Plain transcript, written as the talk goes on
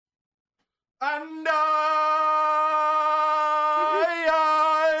And I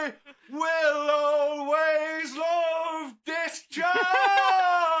will always love discharge.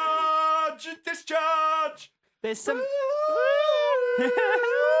 There's some.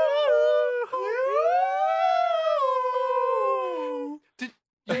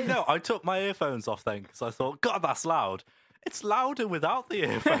 I took my earphones off then because I thought, God, that's loud. It's louder without the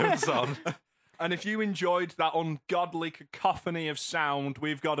earphones on. And if you enjoyed that ungodly cacophony of sound,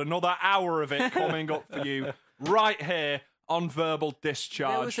 we've got another hour of it coming up for you right here on Verbal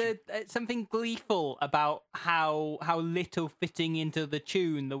Discharge. There was something gleeful about how little fitting into the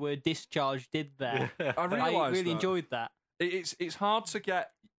tune the word discharge did there. I realised really enjoyed that. It's hard to get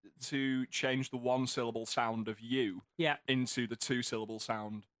to change the one-syllable sound of you into the two-syllable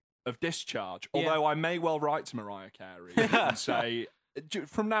sound of discharge. Although I may well write to Mariah Carey and say,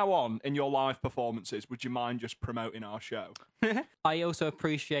 from now on, in your live performances, would you mind just promoting our show? I also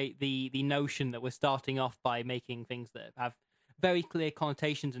appreciate the notion that we're starting off by making things that have very clear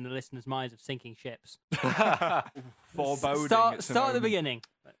connotations in the listeners' minds of sinking ships. Foreboding. Start at the beginning.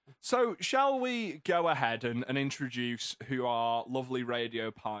 So, shall we go ahead and introduce who our lovely radio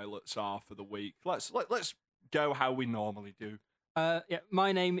pilots are for the week? Let's go how we normally do.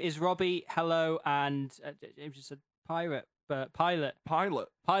 My name is Robbie. Hello, and James just said pirate, but pilot. Pilot.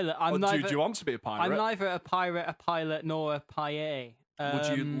 Do you want to be a pirate? I'm neither a pirate, a pilot, nor a paye.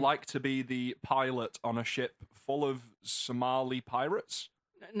 Would you like to be the pilot on a ship full of Somali pirates?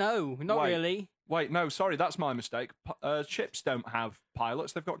 No, not really. Wait, no, sorry, that's my mistake. Ships don't have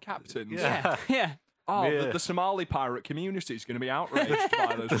pilots; they've got captains. Yeah. Oh, the Somali pirate community is going to be outraged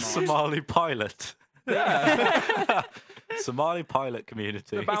by those. The Somali pilot. Yeah. Somali pilot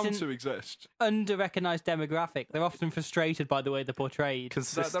community. They're bound to exist. Under-recognised demographic. They're often frustrated by the way they're portrayed.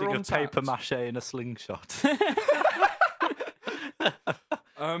 Consisting of paper mache and a slingshot.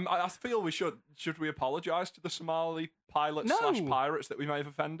 I feel we should we apologise to the Somali pilots / pirates that we may have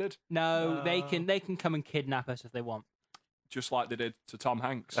offended? No, they can come and kidnap us if they want. Just like they did to Tom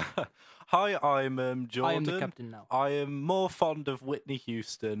Hanks. Hi, I'm Jordan. I am the captain now. I am more fond of Whitney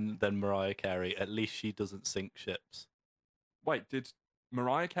Houston than Mariah Carey. At least she doesn't sink ships. Wait, did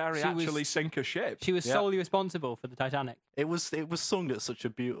Mariah Carey actually sink a ship? She was solely responsible for the Titanic. It was sung at such a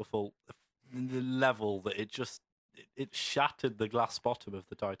beautiful level that it shattered the glass bottom of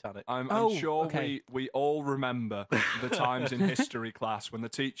the Titanic. I'm sure we all remember the times in history class when the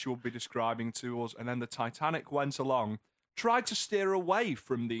teacher would be describing to us, and then the Titanic went along, tried to steer away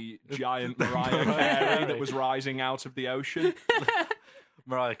from the giant Mariah Carey that was rising out of the ocean.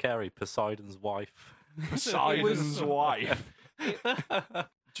 Mariah Carey, Poseidon's wife. Poseidon's wife.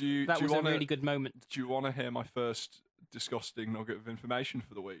 That was a really good moment. Do you want to hear my first disgusting nugget of information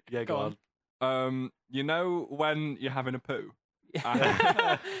for the week? Yeah, go on. You know when you're having a poo,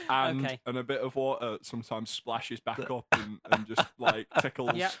 and a bit of water sometimes splashes back up and just like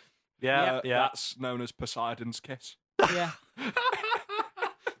tickles. Yeah. That's known as Poseidon's kiss. Yeah.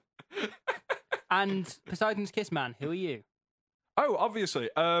 And Poseidon's kiss man, who are you? Oh,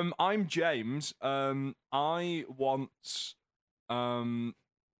 obviously. I'm James. I once. I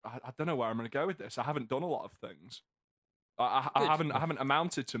don't know where I'm going to go with this. I haven't done a lot of things. I haven't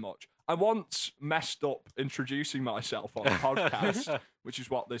amounted to much. I once messed up introducing myself on a podcast, which is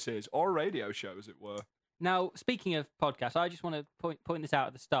what this is, or a radio show, as it were. Now, speaking of podcasts, I just want to point this out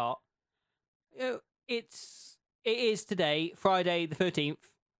at the start. It is today, Friday the 13th,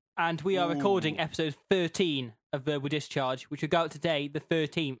 and we are recording episode 13 of Verbal Discharge, which will go out today, the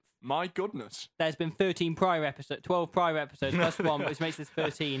 13th. My goodness. There's been 13 prior episodes, 12 prior episodes, plus one, which makes this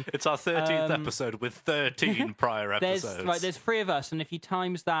 13. It's our 13th episode with 13 prior episodes. There's 3 of us, and if you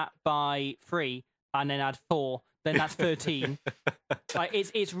times that by 3 and then add 4, then that's 13.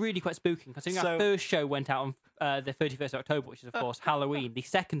 It's really quite spooky. Considering our first show went out on the 31st of October, which is, of course, Halloween, the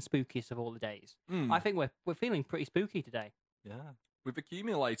second spookiest of all the days. I think we're feeling pretty spooky today. Yeah. We've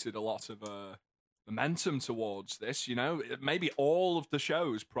accumulated a lot of momentum towards this, you know. Maybe all of the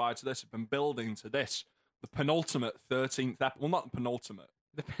shows prior to this have been building to this, the penultimate 13th episode. Well, not the penultimate.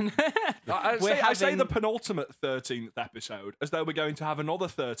 I say the penultimate 13th episode as though we're going to have another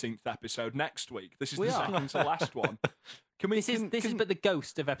 13th episode next week. This is the second to last one. This is but the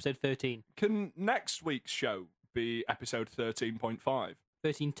ghost of episode 13. Can next week's show be episode 13.5?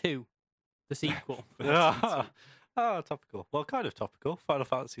 13.2, the sequel. Oh, topical. Well, kind of topical. Final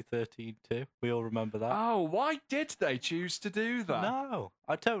Fantasy 13 too. We all remember that. Oh, why did they choose to do that? No,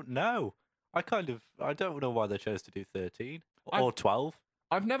 I don't know. I don't know why they chose to do 13 or 12.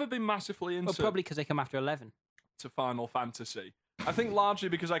 I've never been massively into... Well, probably because they come after 11. To Final Fantasy. I think largely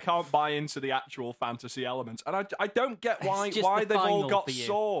because I can't buy into the actual fantasy elements, and I don't get why just why the they've all final got for you.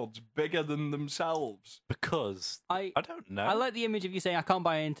 swords bigger than themselves. Because I don't know. I like the image of you saying I can't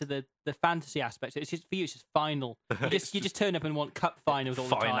buy into the fantasy aspect. It's just for you. It's just final. You just turn up and want cup finals all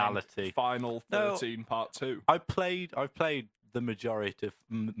the time. finality. Final 13 Part 2. I've played the majority of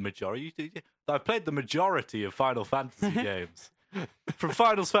I've played the majority of Final Fantasy games. From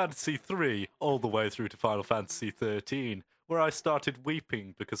Final Fantasy 3 all the way through to Final Fantasy 13, where I started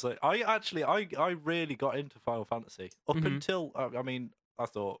weeping because I really got into Final Fantasy up until I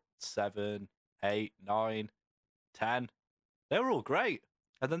thought 7, 8, 9, 10. They were all great.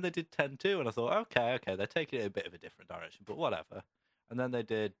 And then they did 10 too, and I thought, okay, they're taking it a bit of a different direction, but whatever. And then they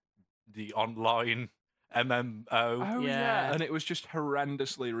did the online MMO. Oh yeah, and it was just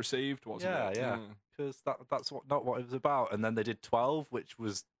horrendously received, wasn't it? Yeah. Because that's not what it was about. And then they did 12, which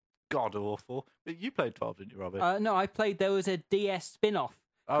was god awful. But you played 12, didn't you, Robbie? No, I played. There was a DS spin-off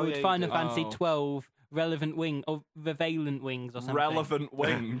called yeah, you Final did. Fantasy 12 Relevant Wing or Revalent Wings or something. Relevant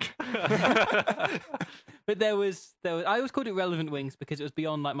Wing. But there was. I always called it Relevant Wings because it was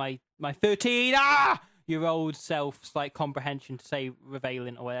beyond like my 13-year-old self's like comprehension to say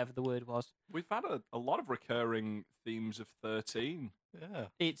Revalent or whatever the word was. We've had a lot of recurring themes of 13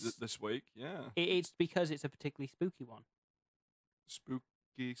 It's this week. Yeah, it's because it's a particularly spooky one.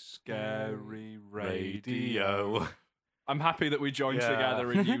 spooky, scary Radio. radio. I'm happy that we joined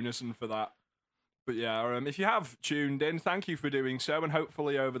together in unison for that. But yeah, if you have tuned in, thank you for doing so, and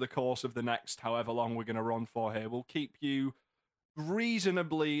hopefully over the course of the next however long we're going to run for here, we'll keep you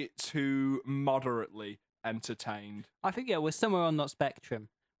reasonably to moderately entertained. I think we're somewhere on that spectrum,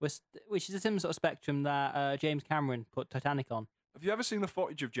 which is a similar sort of spectrum that James Cameron put Titanic on. Have you ever seen the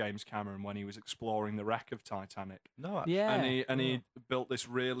footage of James Cameron when he was exploring the wreck of Titanic? No, actually. Yeah, And he built this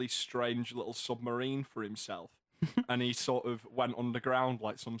really strange little submarine for himself. And he sort of went underground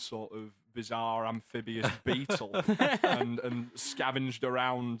like some sort of bizarre amphibious beetle and scavenged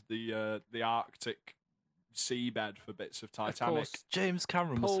around the Arctic seabed for bits of Titanic. Of course. James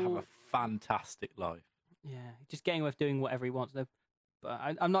Cameron must have a fantastic life. Yeah, just getting away with doing whatever he wants. Though, but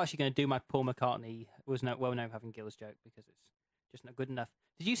I'm not actually going to do my Paul McCartney was well known for having Gills joke because it's just not good enough.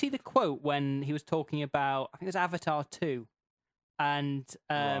 Did you see the quote when he was talking about, I think it was Avatar 2, and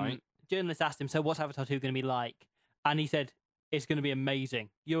journalist asked him, "So what's Avatar 2 going to be like?" And he said, "It's going to be amazing.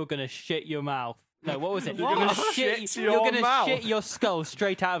 You're going to shit your mouth." No, what was it? You're going to shit your mouth. Shit your skull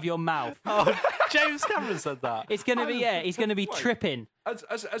straight out of your mouth. Oh, James Cameron said that. It's going to be he's going to be tripping.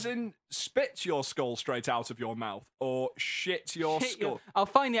 As in spit your skull straight out of your mouth or shit your skull. I'll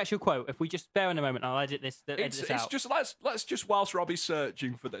find the actual quote if we just bear in a moment. I'll edit this. It's out. just let's just whilst Robbie's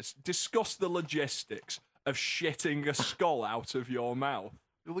searching for this, discuss the logistics of shitting a skull out of your mouth.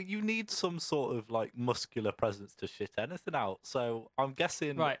 Well, you need some sort of like muscular presence to shit anything out. So I'm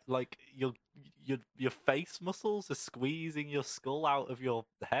guessing, like your face muscles are squeezing your skull out of your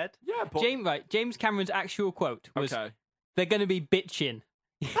head. Yeah, but James Cameron's actual quote was, okay. "They're going to be bitching.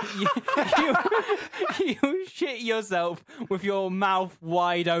 you shit yourself with your mouth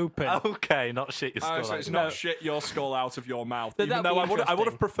wide open." Okay, not shit your skull. So out it's your not mouth. shit your skull out of your mouth. But Even that'd though be I would have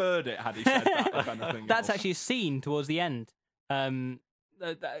interesting. preferred it had he said that. If anything That's else. actually a scene towards the end.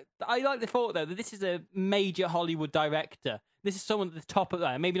 I like the thought though that this is a major Hollywood director. This is someone at the top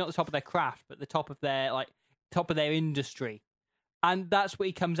of maybe not the top of their craft, but the top of their industry. And that's what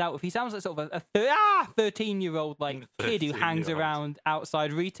he comes out with. He sounds like sort of a 13-year-old like kid who hangs 13-year-old. around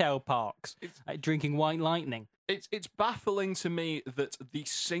outside retail parks, like, drinking White Lightning. It's baffling to me that the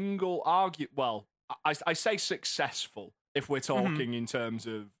single I say successful if we're talking in terms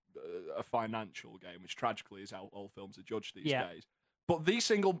of a financial game, which tragically is how all films are judged these days. But the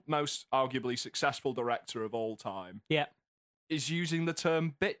single most arguably successful director of all time is using the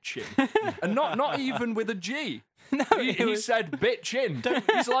term bitching. And not even with a G. No, He said bitchin'.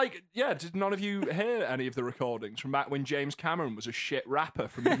 He's like, did none of you hear any of the recordings from back when James Cameron was a shit rapper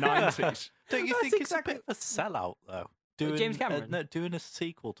from the 90s? Don't you think it's a bit of a sellout though? James Cameron? Doing a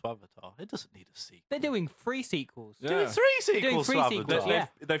sequel to Avatar. It doesn't need a sequel. They're doing 3 sequels. Doing 3 sequels three to sequels, Avatar. yeah.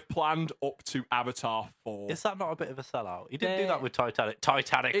 They've planned up to Avatar 4. Is that not a bit of a sellout? He didn't do that with Titanic.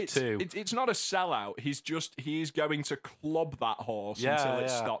 Titanic 2. It's not a sellout. He's going to club that horse until it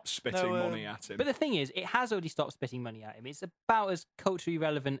stops spitting money at him. But the thing is, it has already stopped spitting money at him. It's about as culturally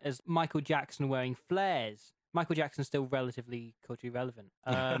relevant as Michael Jackson wearing flares. Michael Jackson's still relatively culturally relevant.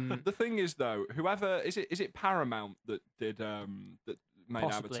 The thing is, though, whoever is it Paramount that did that made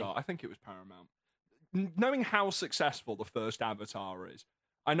Possibly. Avatar? I think it was Paramount. Knowing how successful the first Avatar is,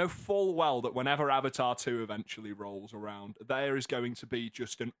 I know full well that whenever Avatar 2 eventually rolls around, there is going to be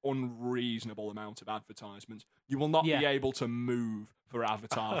just an unreasonable amount of advertisements. You will not be able to move for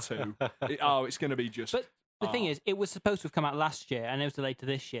Avatar 2. It's going to be just... But the thing is, it was supposed to have come out last year, and it was delayed to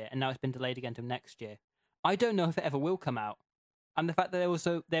this year, and now it's been delayed again to next year. I don't know if it ever will come out. And the fact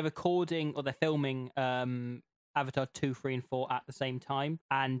that they're recording or they're filming Avatar 2, 3, and 4 at the same time,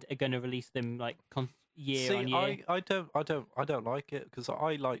 and are going to release them like year on year. I don't like it because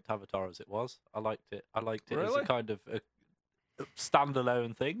I liked Avatar as it was. I liked it Really? as a kind of a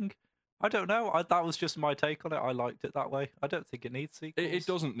standalone thing. I don't know. That was just my take on it. I liked it that way. I don't think it needs sequels. It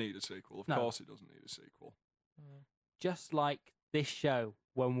doesn't need a sequel. Of course it doesn't need a sequel. Just like this show,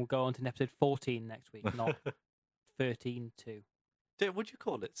 when we'll go on to episode 14 next week, not 13 2. Would you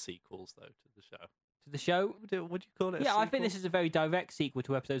call it sequels, though, to the show? To the show? Would you call it a Yeah, sequel? I think this is a very direct sequel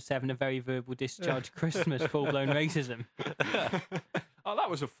to episode 7, A Very Verbal Discharge Christmas, Full-Blown Racism. Oh, that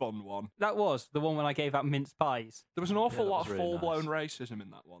was a fun one. That was the one when I gave out mince pies. There was an awful that lot was of really full-blown racism in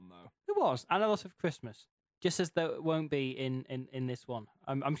that one, though. It was, and a lot of Christmas. Just as there won't be in this one.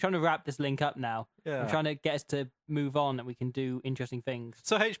 I'm trying to wrap this link up now. Yeah. I'm trying to get us to move on and we can do interesting things.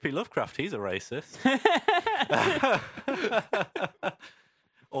 So H.P. Lovecraft, he's a racist.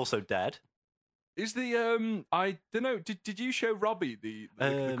 Also dead. Is the I don't know. Did you show Robbie the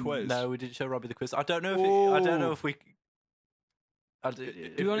quiz? No, we didn't show Robbie the quiz. I don't know if we. Do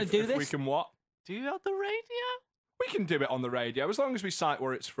you want to do this? We can what? Do you have the radio? We can do it on the radio as long as we cite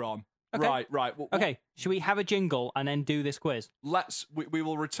where it's from. Okay. Right. Okay, should we have a jingle and then do this quiz? We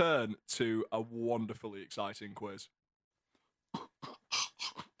will return to a wonderfully exciting quiz.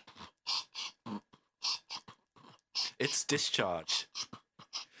 It's Discharge.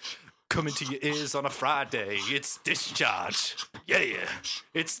 Coming to your ears on a Friday. It's Discharge. Yeah.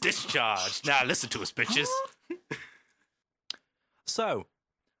 It's Discharge. Now listen to us, bitches. So,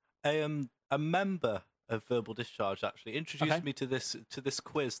 a member of Verbal Discharge actually introduced me to this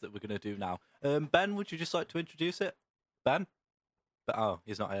quiz that we're going to do now. Ben, would you just like to introduce it? Ben? Oh,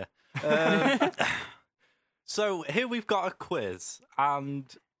 he's not here. So here we've got a quiz,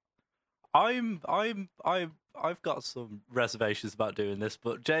 and I've got some reservations about doing this,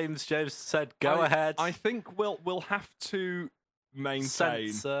 but James said go ahead. I think we'll have to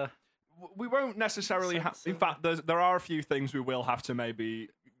maintain. Censor. We won't necessarily have. In fact, there are a few things we will have to maybe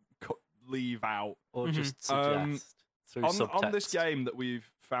leave out or just suggest through subtext. On this game that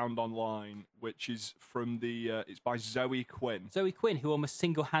we've found online, which is from it's by Zoe Quinn. Zoe Quinn, who almost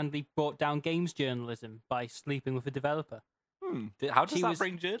single-handedly brought down games journalism by sleeping with a developer. How does that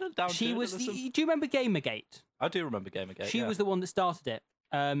bring down journalism? Do you remember Gamergate? I do remember Gamergate. She was the one that started it.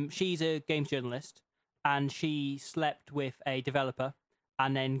 She's a games journalist, and she slept with a developer,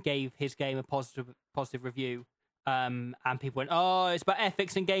 and then gave his game a positive review. And people went, "Oh, it's about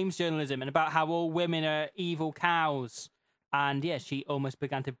ethics and games journalism, and about how all women are evil cows." And yeah, she almost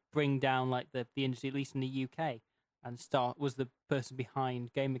began to bring down like the industry, at least in the UK, and was the person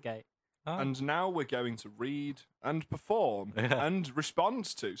behind Gamergate. Oh. And now we're going to read and perform and respond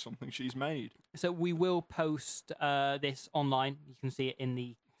to something she's made. So we will post this online. You can see it on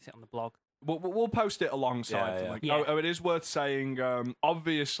the blog. We'll post it alongside. It is worth saying.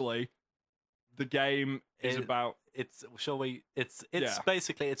 Obviously, the game is about.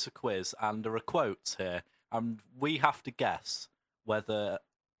 Basically it's a quiz, and there are quotes here, and we have to guess whether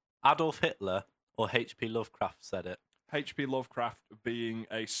Adolf Hitler or H.P. Lovecraft said it. H.P. Lovecraft being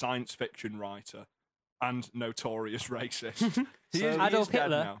a science fiction writer and notorious racist. Adolf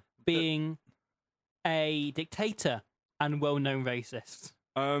Hitler being a dictator and well-known racist.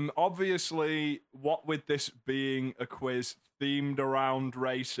 Obviously, what with this being a quiz themed around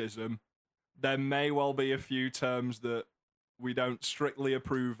racism, there may well be a few terms that we don't strictly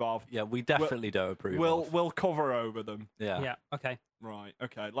approve of. Yeah, we definitely don't approve of. We'll cover over them. Yeah. Okay. Right.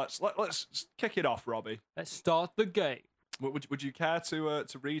 Okay. Let's kick it off, Robbie. Let's start the game. Would you care to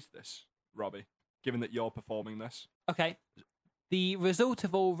read this, Robbie? Given that you're performing this. Okay. The result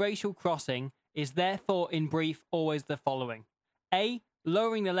of all racial crossing is therefore, in brief, always the following: A.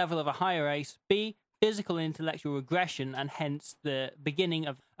 Lowering the level of a higher race. B. Physical and intellectual regression, and hence the beginning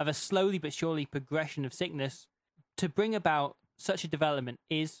of a slowly but surely progression of sickness. To bring about such a development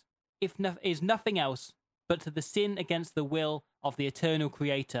is nothing else but to the sin against the will of the eternal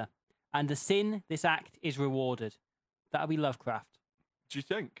Creator, and the sin this act is rewarded. That'll be Lovecraft. Do you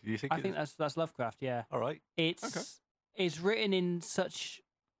think? I think that's Lovecraft. Yeah. All right. It's written in such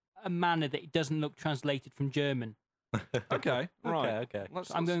a manner that it doesn't look translated from German. Okay. Right. Okay.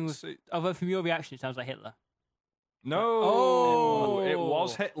 I'm going with. Although from your reaction, it sounds like Hitler. No. It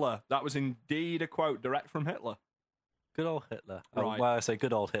was Hitler. That was indeed a quote direct from Hitler. Good old Hitler. Right. Well, I say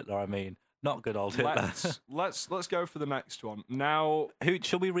good old Hitler, I mean not good old Hitler. Let's go for the next one now.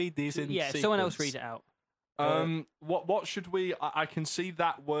 Shall we read these in Yeah, sequence? someone else read it out. What should we? I can see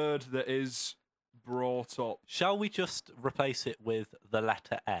that word that is brought up. Shall we just replace it with the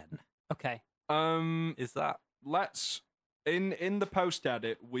letter N? Okay. Is that... Let's in the post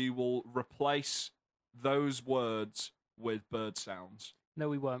edit we will replace those words with bird sounds. No,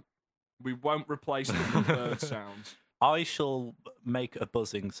 we won't. We won't replace them with bird sounds. I shall make a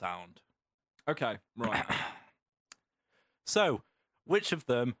buzzing sound. Okay, right. So, which of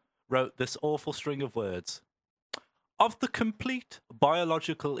them wrote this awful string of words? Of the complete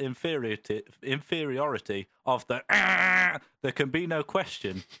biological inferiority of the there can be no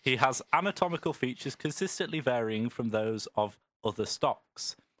question. He has anatomical features consistently varying from those of other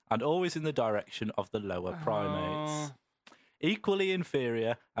stocks, and always in the direction of the lower primates. Equally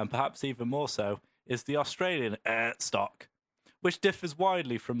inferior, and perhaps even more so, is the Australian stock, which differs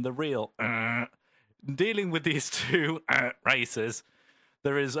widely from the real. Dealing with these two races,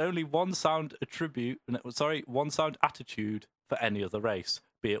 there is only one sound attitude for any other race,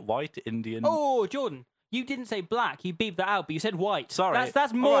 be it white, Indian. Oh, Jordan, you didn't say black. You beeped that out, but you said white. Sorry.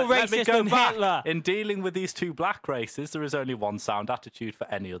 That's more All right, let me racist go than back. Hitler. In dealing with these two black races, there is only one sound attitude for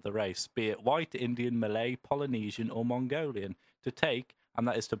any other race, be it white, Indian, Malay, Polynesian, or Mongolian, to take, and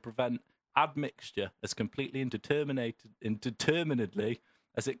that is to prevent admixture as completely indeterminately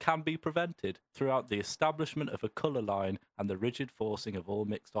as it can be prevented throughout the establishment of a colour line and the rigid forcing of all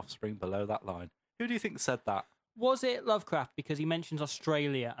mixed offspring below that line. Who do you think said that? Was it Lovecraft? Because he mentions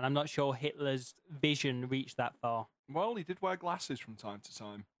Australia, and I'm not sure Hitler's vision reached that far. Well, he did wear glasses from time to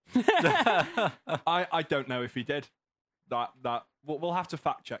time. I don't know if he did. We'll have to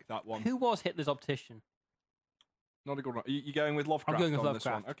fact check that one. Who was Hitler's optician? Not a good one. You going with Lovecraft? I'm going with on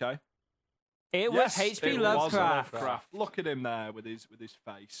Lovecraft. This one? Okay. It was Yes, H.P. it was Lovecraft. Lovecraft. Look at him there with his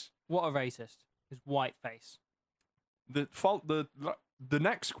face. What a racist. His white face. The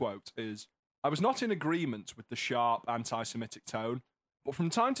next quote is, I was not in agreement with the sharp anti-Semitic tone, but from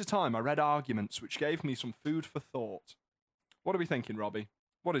time to time I read arguments which gave me some food for thought. What are we thinking, Robbie?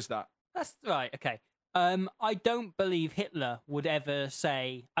 What is that? That's right, okay. I don't believe Hitler would ever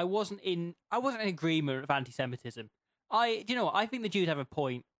say I wasn't in agreement with anti-Semitism. Do you know what? I think the Jews have a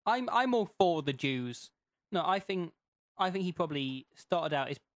point. I'm all for the Jews. No, I think he probably started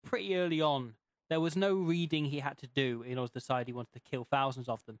out. It's pretty early on. There was no reading he had to do in order to decide he wanted to kill thousands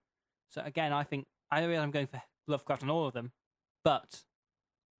of them. So again, I realize I'm going for Lovecraft on all of them, but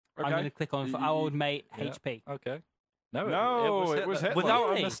Okay. I'm going to click on for our old mate HP. Okay. No, it was Hitler. Without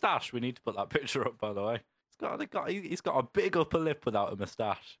Really? a moustache. We need to put that picture up, by the way. He's got a big upper lip without a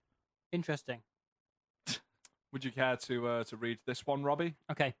moustache. Interesting. Would you care to read this one, Robbie?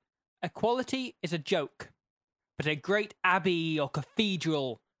 Okay. Equality is a joke, but a great abbey or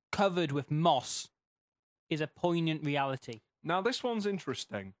cathedral covered with moss is a poignant reality. Now, this one's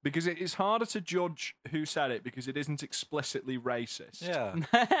interesting because it is harder to judge who said it because it isn't explicitly racist. Yeah.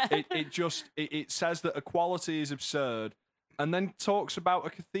 It says that equality is absurd, and then talks about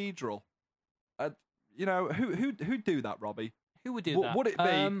a cathedral. Who'd do that, Robbie? Who would do that? Would it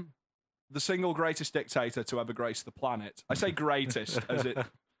be the single greatest dictator to ever grace the planet? I say greatest as it.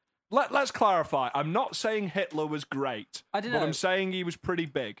 Let's clarify. I'm not saying Hitler was great. I don't but know. I'm saying he was pretty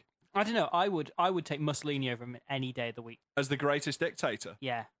big I don't know. I would take Mussolini over him any day of the week. as the greatest dictator.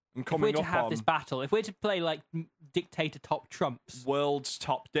 Yeah. And If we're coming to up have on this battle, if we're to play like dictator top trumps, world's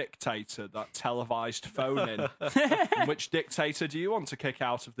top dictator, that televised phone-in. Which dictator do you want to kick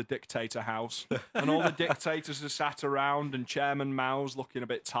out of the dictator house? And all the dictators are sat around, and Chairman Mao's looking a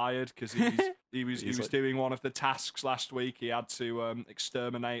bit tired because he was doing one of the tasks last week. He had to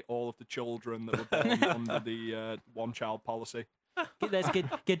exterminate all of the children that were born under the one-child policy. there's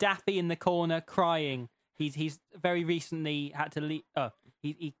Gaddafi in the corner crying. He's very recently had to leave. Oh,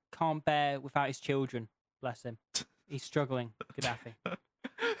 he can't bear without his children. Bless him. He's struggling, Gaddafi.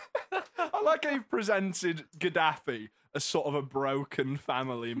 I like how you've presented Gaddafi as sort of a broken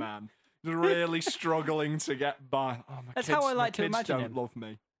family man, really struggling to get by. Oh, my That's kids, how I my like to kids imagine don't him. love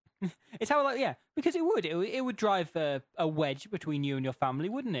me. It's how I like, yeah, because it would drive a wedge between you and your family,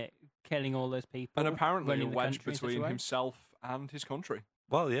 wouldn't it? Killing all those people, And apparently a running the wedge country in such a between way. himself and his country.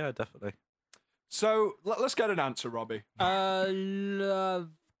 Well, yeah, definitely. So let's get an answer, Robbie. Here's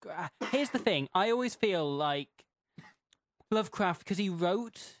the thing. I always feel like Lovecraft, because he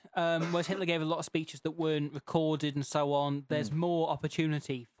wrote, whereas Hitler gave a lot of speeches that weren't recorded and so on, there's more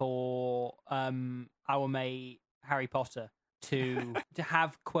opportunity for our mate Harry Potter to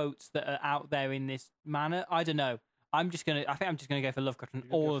have quotes that are out there in this manner. I don't know. I think I'm just gonna go for Lovecraft on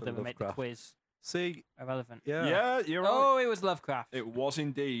all of them and make the quiz. See, Irrelevant. Yeah, you're right. Oh, it was Lovecraft. It was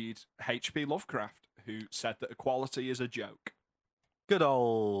indeed H.P. Lovecraft who said that equality is a joke. good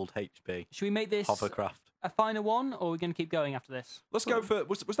old HB. Should we make this Hovercraft. a final one, or are we going to keep going after this? Let's go for.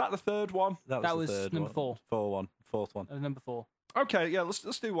 Was that the third one? That That was was the third number one. 4. Fourth one. Number 4. Okay, yeah.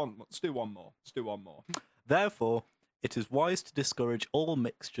 Let's do one. Let's do one more. Let's do one more. Therefore, it is wise to discourage all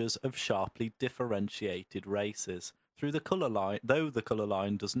mixtures of sharply differentiated races through the colour line, though the colour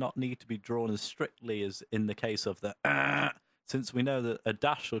line does not need to be drawn as strictly as in the case of the since we know that a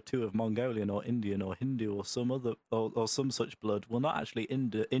dash or two of Mongolian or Indian or Hindu or some other or some such blood will not actually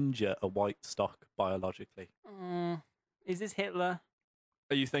injure a white stock biologically. Is this Hitler?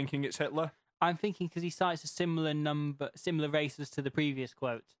 Are you thinking it's Hitler? I'm thinking because he cites a similar races to the previous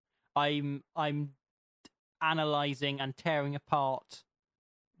quote. I'm analysing and tearing apart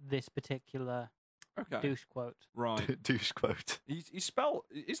this particular Okay. douche quote. Right. Douche quote. He's spelled.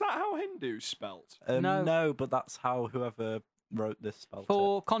 Is that how Hindu's spelt? No. No, but that's how whoever wrote this spelled it.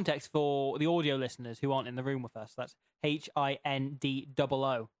 For context, for the audio listeners who aren't in the room with us, that's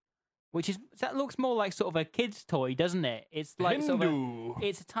HINDOO, that looks more like sort of a kid's toy, doesn't it? It's like Hindu.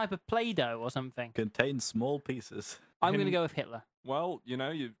 it's a type of Play-Doh or something. Contains small pieces. I'm going to go with Hitler. Well, you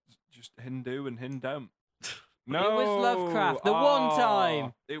just Hindu and Hindom. No, It was Lovecraft, the one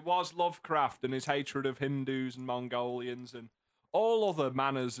time. It was Lovecraft and his hatred of Hindus and Mongolians and all other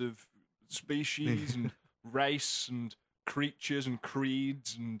manners of species and race and creatures and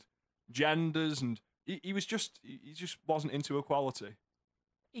creeds and genders, and he just wasn't into equality.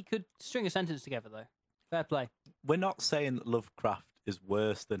 He could string a sentence together, though. Fair play. We're not saying that Lovecraft is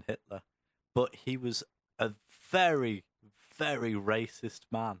worse than Hitler, but he was a very, very racist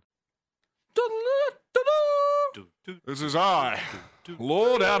man. This is I,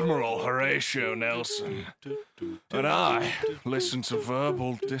 Lord Admiral Horatio Nelson, and I listen to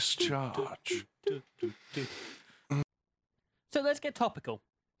verbal discharge. So let's get topical.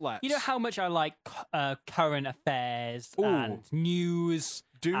 Let's. You know how much I like current affairs and news,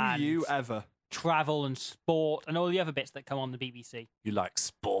 Do and you ever? travel and sport and all the other bits that come on the BBC. You like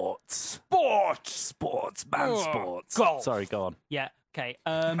sports. Sports, Sports. golf. Sorry, go on. Yeah. Okay.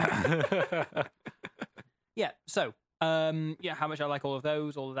 Yeah. So, how much I like all of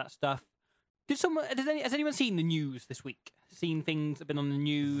those, all of that stuff. Has anyone seen the news this week? Seen things that have been on the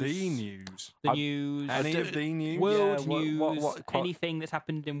news? The news. The news. Any of the news? World Yeah, news. what- anything that's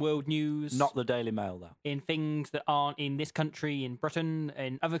happened in world news. Not the Daily Mail, though. in things that aren't in this country, in Britain,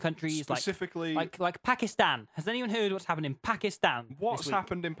 in other countries, Specifically, like Pakistan. Has anyone heard what's happened in Pakistan? what's this week?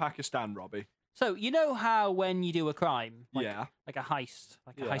 happened in Pakistan, Robbie? So you know how when you do a crime, like a heist,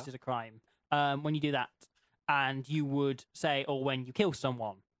 Yeah. heist is a crime. When you do that, and you would say, or when you kill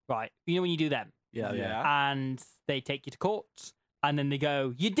someone, right? You know when you do them, Yeah. and they take you to court, and then they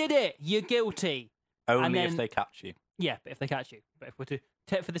go, "You did it. You're guilty." Only And if then- they catch you. Yeah, but if they catch you. But if we're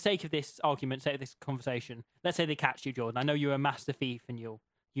to, for the sake of this argument, sake of this conversation, let's say they catch you, Jordan. I know you're a master thief, and you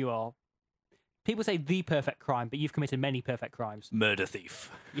are. People say the perfect crime, but you've committed many perfect crimes. Murder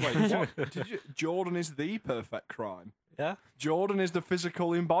thief. Wait, what? Jordan is the perfect crime. Yeah. Jordan is the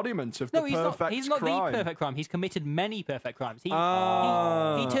physical embodiment of the No, perfect he's not crime. the perfect crime. He's committed many perfect crimes. He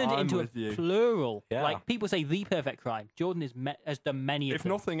Ah, turned it I'm into a with you. plural. Yeah. Like people say the perfect crime. Jordan has done many of If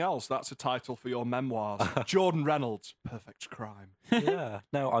them. nothing else, that's a title for your memoirs. Jordan Reynolds, perfect crime. Yeah.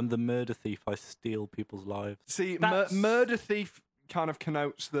 No, I'm the murder thief. I steal people's lives. See, That's- murder thief kind of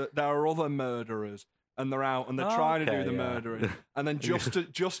connotes that there are other murderers and they're out and they're trying to do Okay, the yeah. murdering. And then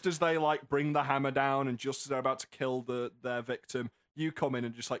just as they like bring the hammer down and just as they're about to kill their victim, you come in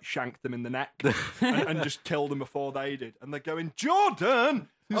and just like shank them in the neck and just kill them before they did. And they're going, Jordan,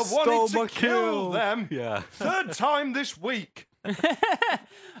 I wanted to kill them. Yeah. Third time this week.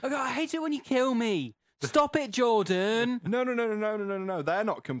 I hate it when you kill me. Stop it, Jordan. No. They're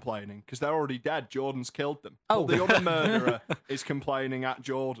not complaining because they're already dead. Jordan's killed them. Oh. But the other murderer is complaining at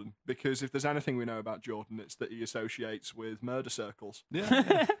Jordan because if there's anything we know about Jordan, it's that he associates with murder circles.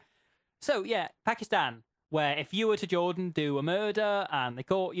 Yeah. So yeah, Pakistan, where if you were to Jordan do a murder and they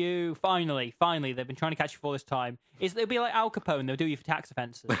caught you, finally, they've been trying to catch you for all this time. It'll be like Al Capone. They'll do you for tax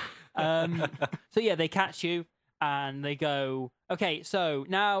offences. So yeah, they catch you. And they go, okay, so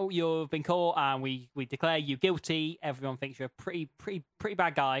now you've been caught, and we declare you guilty. Everyone thinks you're a pretty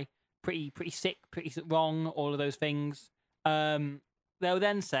bad guy, pretty sick, pretty wrong, all of those things. They'll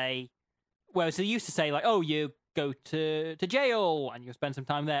then say, well, so they used to say like, oh, you go to jail and you'll spend some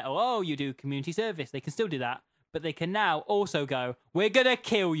time there, or oh, you do community service. They can still do that, but they can now also go, we're gonna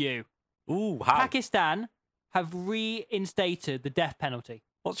kill you. Ooh, how? Pakistan have reinstated the death penalty.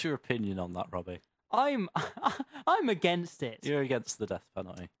 What's your opinion on that, Robbie? I'm against it. You're against the death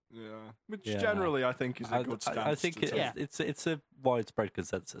penalty. Yeah, which Yeah. generally I think is a good stance. I think to take. it's a widespread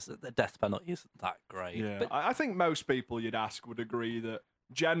consensus that the death penalty isn't that great. Yeah, But- I think most people you'd ask would agree that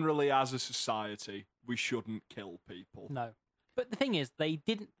generally, as a society, we shouldn't kill people. No. But the thing is, they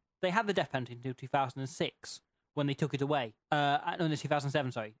had the death penalty until 2006 when they took it away. No,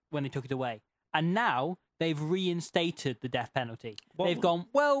 2007, sorry, when they took it away. And now they've reinstated the death penalty. What- They've gone,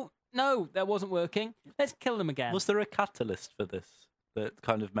 well, no, that wasn't working. Let's kill them again. Was there a catalyst for this that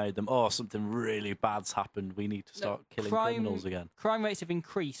kind of made them, something really bad's happened, we need to start killing criminals again? Crime rates have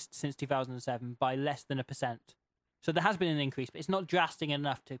increased since 2007 by less than 1%. So there has been an increase, but it's not drastic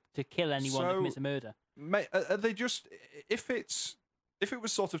enough to kill anyone that So- commits a murder. Are they just if it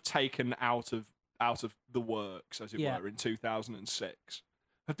was sort of taken out of the works, as it Yeah. were, in 2006?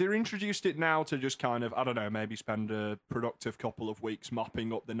 Have they introduced it now to just kind of, I don't know, maybe spend a productive couple of weeks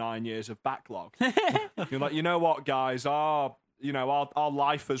mopping up the 9 years of backlog? You're like, you know what, guys, our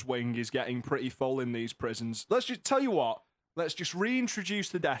lifers wing is getting pretty full in these prisons. Let's just tell you what, let's just reintroduce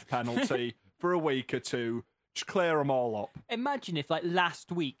the death penalty for a week or two, just clear them all up. Imagine if, like,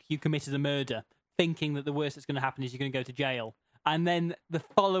 last week you committed a murder thinking that the worst that's going to happen is you're going to go to jail, and then the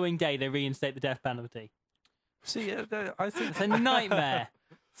following day they reinstate the death penalty. See, I think It's a nightmare.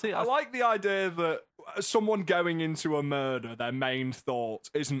 See, I like the idea that someone going into a murder, their main thought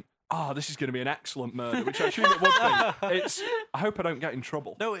isn't, this is going to be an excellent murder, which I assume it would be. It's, I hope I don't get in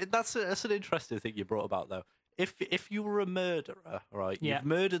trouble. No, that's an interesting thing you brought about, though. If you were a murderer, right, Yeah. you've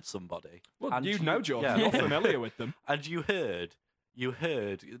murdered somebody. Well, and you know, Jordan, yeah. you're familiar with them. And you heard, you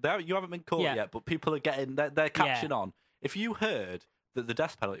haven't been caught Yeah. yet, but people are they're catching on. If you heard that the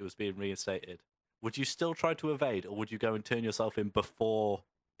death penalty was being reinstated, would you still try to evade, or would you go and turn yourself in before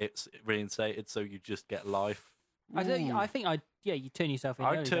it's reinstated so you just get life? I think you turn yourself in.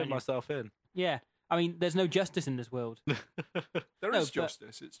 I'd early, turn don't you? myself in. Yeah. I mean, there's no justice in this world. There No, is but-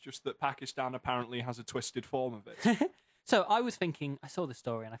 justice. It's just that Pakistan apparently has a twisted form of it. So I was thinking, I saw this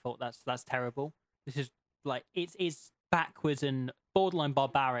story and I thought that's terrible. This is like it's backwards and borderline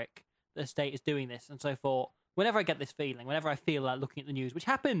barbaric. The state is doing this, and so I thought, whenever I get this feeling, whenever I feel like looking at the news, which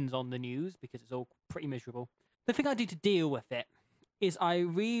happens on the news because it's all pretty miserable, the thing I do to deal with it is I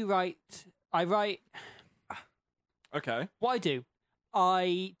write. Okay. What I do,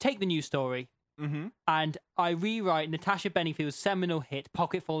 I take the news story Mm-hmm. and I rewrite Natasha Bedingfield's seminal hit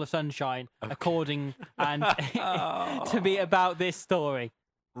 "Pocket Full of Sunshine" according and to be about this story.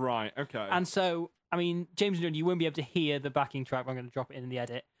 Right. Okay. And so, I mean, James and Jordan, you won't be able to hear the backing track. But I'm going to drop it in the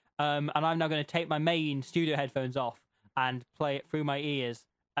edit. And I'm now going to take my main studio headphones off and play it through my ears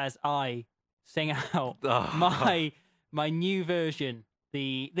as I sing out my new version,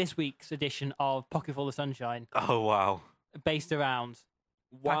 this week's edition of "Pocket Full of Sunshine," Oh wow! based around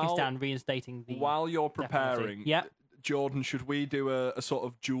Pakistan reinstating the. While you're death penalty. preparing, Yep. Jordan, should we do a sort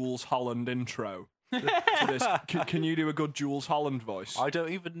of Jules Holland intro to this? Can you do a good Jules Holland voice? I don't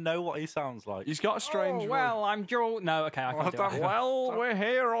even know what he sounds like. He's got a strange Oh, voice. well, I'm Joel. No, okay, I can't do it. Well, we're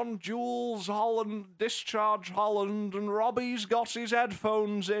here on Jules Holland, Discharge Holland, and Robbie's got his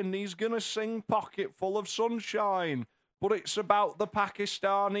headphones in. He's going to sing Pocket Full of Sunshine, but it's about the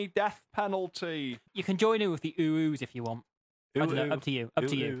Pakistani death penalty. You can join in with the ooh-oohs if you want. I don't know, Ooh, up to you. Up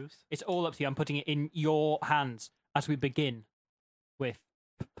to you. ooh-oohs. It's all up to you. I'm putting it in your hands as we begin with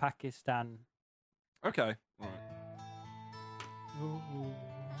Pakistan. Okay.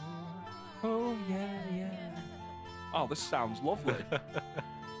 Oh, yeah, yeah. Oh, this sounds lovely.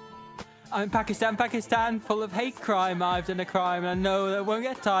 I'm in Pakistan, full of hate crime. I've done a crime and I know that won't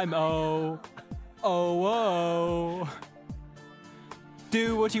get time. Oh, oh.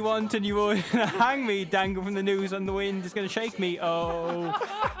 Do what you want and you will hang me, dangle from the news and the wind is going to shake me. Oh,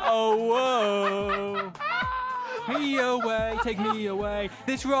 oh, whoa. Me away, take me away.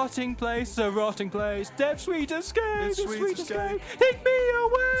 This rotting place, a rotting place. Death, sweet escape, It's this sweet sweet escape. escape. Take me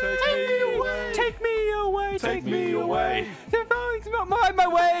away, Take me away. take me away, Take me away. My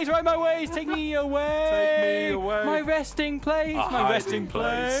ways, right my ways. Take me away. Take me away. My resting place, A my hiding resting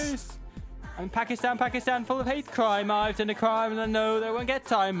place. place. I'm Pakistan, full of hate crime. I've done a crime and I know that I won't get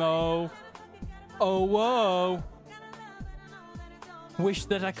time. Oh, oh, whoa. Wish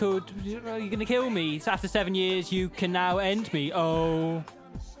that I could. You're gonna kill me. It's after 7 years, you can now end me. Oh,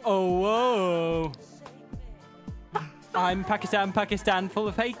 oh, whoa. I'm Pakistan, full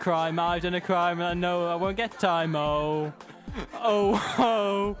of hate crime. I've done a crime and I know I won't get time. Oh, oh,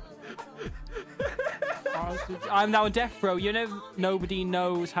 oh. I'm now on death row. You know, nobody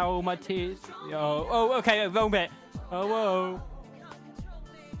knows how my tears. Oh, okay, wrong bit. Oh, whoa.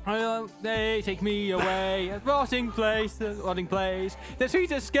 Oh, they take me away. A rotting place, the rotting place. The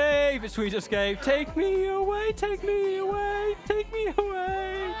sweet escape, the sweet escape. Take me away, take me away, take me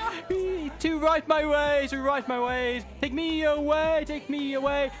away. to right my ways, to right my ways. Take me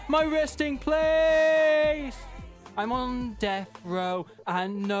away, my resting place. I'm on death row,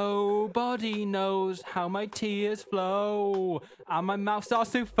 and nobody knows how my tears flow. And my mouth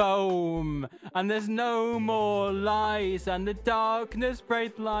starts to foam, and there's no more lies, and the darkness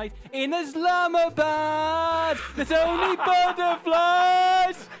breaks light. In Islamabad, there's only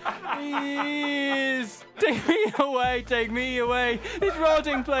butterflies. Please, take me away. This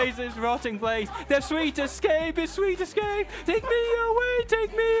rotting place, There's sweet escape, Take me away.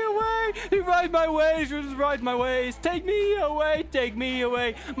 To ride my ways, Take me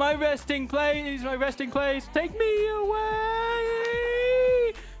away. My resting place, Take me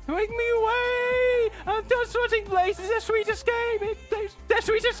away. Take me away. Those rotting places, there's sweet escape. There's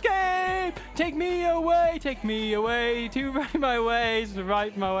sweet escape. Take me away. To ride my ways,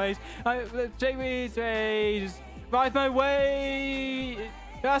 Take me ways. Ride my way.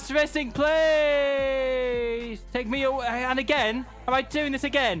 That's resting place. Take me away. And again, am I doing this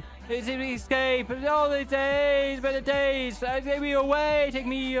again? It's an escape. All the days, better days. Take me away. Take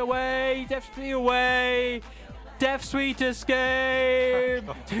me away. Death sweet escape.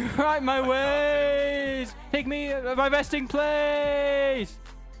 To right my ways. Take me my resting place.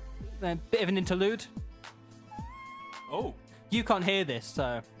 A bit of an interlude. Oh, you can't hear this,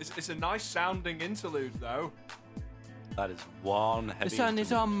 so it's a nice sounding interlude, though. That is one heavy. The sun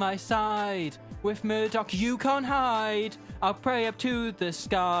is on my side. With Murdoch, you can't hide. I'll pray up to the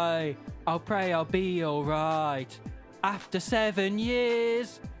sky. I'll pray I'll be alright. After 7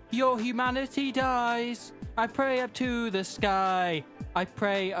 years, your humanity dies. I pray up to the sky. I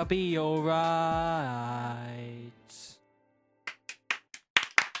pray I'll be alright.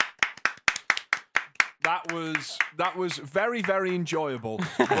 That was very, very enjoyable,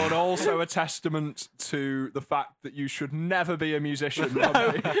 but also a testament to the fact that you should never be a musician. No,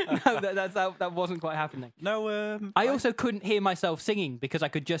 that wasn't quite happening. No, I also couldn't hear myself singing because I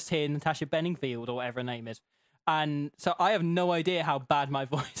could just hear Natasha Bedingfield or whatever her name is, and so I have no idea how bad my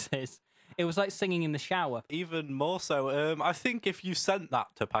voice is. It was like singing in the shower. Even more so, I think if you sent that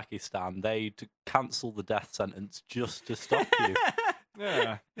to Pakistan, they'd cancel the death sentence just to stop you.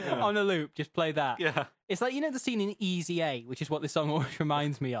 Yeah. On a loop, just play that. Yeah. It's like, you know the scene in Easy A, which is what this song always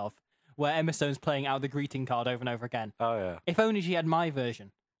reminds me of, where Emma Stone's playing out the greeting card over and over again. Oh, yeah. If only she had my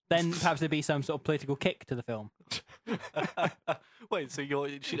version. Then perhaps there'd be some sort of political kick to the film. Wait, so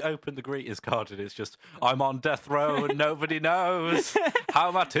she'd open the greetings card and it's just, I'm on death row and nobody knows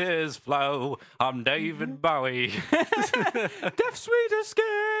how my tears flow. I'm David Bowie. Death sweet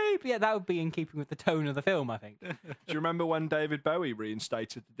escape! Yeah, that would be in keeping with the tone of the film, I think. Do you remember when David Bowie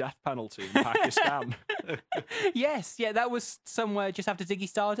reinstated the death penalty in Pakistan? Yes, yeah, that was somewhere just after Ziggy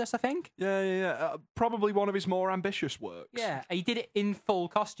Stardust, I think. Yeah. Probably one of his more ambitious works. Yeah, he did it in full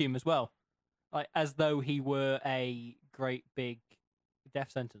costume as well. Like, as though he were a great big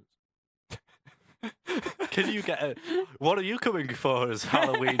death sentence. Can you get what are you coming for as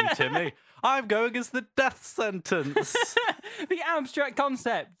Halloween, Timmy? I'm going as the death sentence. The abstract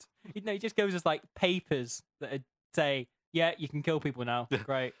concept. He just goes as like papers that say, yeah, you can kill people now.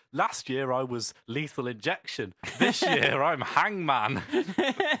 Great. Last year I was lethal injection. This year I'm hangman.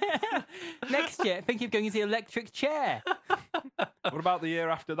 Next year, I think you're going as the electric chair. What about the year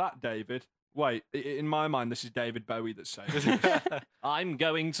after that, David? Wait, in my mind, this is David Bowie that's saying this. I'm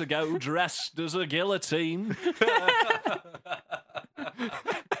going to go dressed as a guillotine.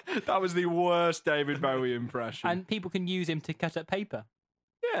 That was the worst David Bowie impression. And people can use him to cut up paper.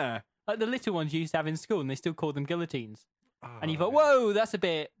 Yeah. Like the little ones you used to have in school, and they still call them guillotines. And you thought, whoa, that's a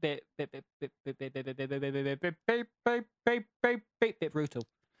bit brutal.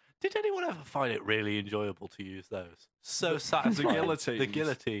 Did anyone ever find it really enjoyable to use those? So satisfying. The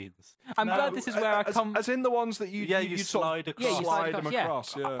guillotines. I'm glad this is where I come. As in the ones that you slide across. Yeah, you slide them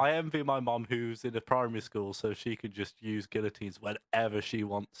across. Yeah. I envy my mom who's in a primary school, so she can just use guillotines whenever she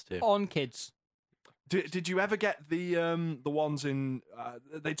wants to. On kids. Did you ever get the ones in?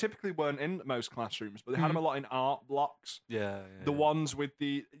 They typically weren't in most classrooms, but they had them a lot in art blocks. Yeah. The ones with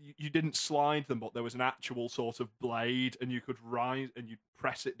you didn't slide them, but there was an actual sort of blade, and you could rise and you'd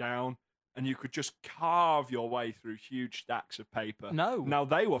press it down, and you could just carve your way through huge stacks of paper. No. Now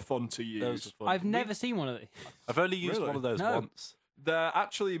they were fun to use. Those are fun. I've never seen one of these. I've only used Really? one of those No. once. They're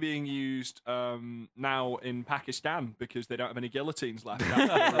actually being used now in Pakistan because they don't have any guillotines left.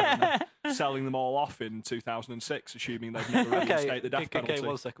 Selling them all off in 2006, assuming they've never reinstated the death penalty. Okay,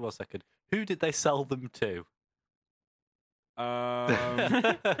 one second. Who did they sell them to?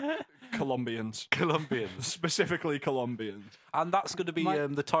 Colombians. Colombians. Specifically Colombians. And that's going to be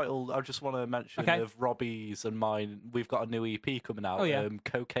the title. I just want to mention of Robbie's and mine. We've got a new EP coming out. Oh, yeah.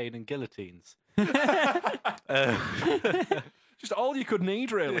 Cocaine and Guillotines. Just all you could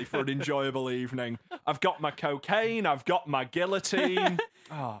need, really, for an enjoyable evening. I've got my cocaine. I've got my guillotine.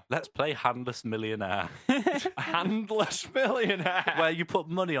 Oh. Let's play Handless Millionaire. Handless Millionaire. Where you put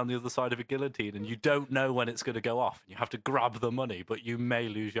money on the other side of a guillotine and you don't know when it's going to go off. You have to grab the money, but you may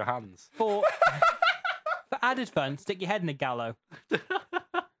lose your hands. For added fun, stick your head in a gallows.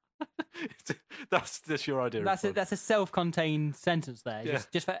 That's your idea. That's a self-contained sentence there. Yeah.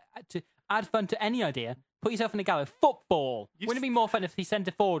 Just to add fun to any idea. Put yourself in a gallows. Football. Wouldn't it be more fun if the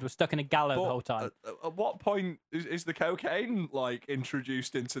centre forward was stuck in a gallows the whole time? At what point is the cocaine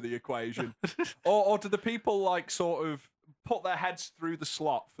introduced into the equation, or do the people sort of put their heads through the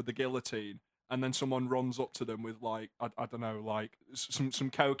slot for the guillotine, and then someone runs up to them with I don't know some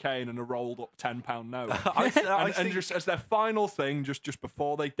cocaine and a rolled up £10 note, and just as their final thing, just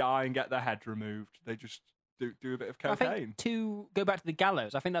before they die and get their head removed, they just do a bit of cocaine. I think to go back to the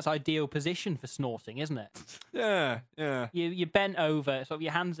gallows, I think that's ideal position for snorting, isn't it? Yeah. You bent over, so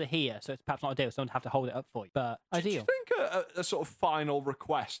your hands are here, so it's perhaps not ideal. Someone have to hold it up for you, but ideal. Do you think a sort of final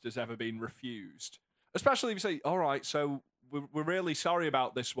request has ever been refused? Especially if you say, all right, so we're really sorry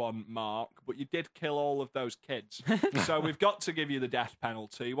about this one, Mark, but you did kill all of those kids. So we've got to give you the death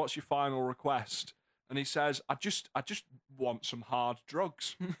penalty. What's your final request? And he says, I just want some hard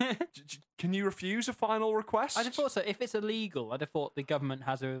drugs. Can you refuse a final request? I'd have thought so. If it's illegal, I'd have thought the government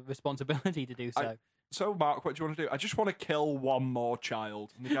has a responsibility to do so. So, Mark, what do you want to do? I just want to kill one more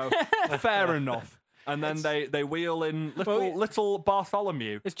child. And they go, fair enough. And then they wheel in little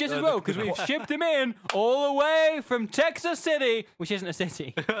Bartholomew. It's just as well, because we've shipped him in all the way from Texas City, which isn't a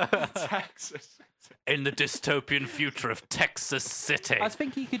city. Texas. In the dystopian future of Texas City. I was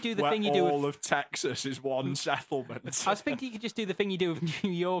thinking you could do the where thing you do all of Texas is one settlement. I was thinking you could just do the thing you do with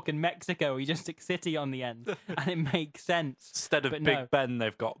New York and Mexico, where you just stick city on the end, and it makes sense. Instead of Big Ben,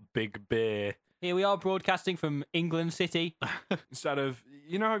 they've got Big Beer. Here we are broadcasting from England City. Instead of,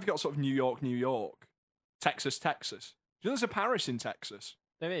 how you've got sort of New York, Texas. Do you know there's a Paris in Texas?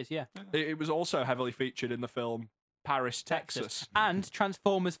 There is, yeah. It was also heavily featured in the film Paris, Texas. And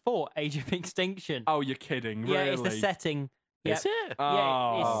Transformers 4, Age of Extinction. Oh, you're kidding, really? Yeah, it's the setting. Yeah. Is it?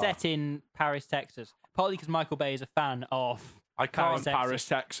 Yeah, it's set in Paris, Texas. Partly because Michael Bay is a fan of Paris,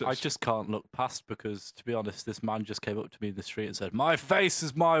 Texas. I just can't look past because, to be honest, this man just came up to me in the street and said, "My face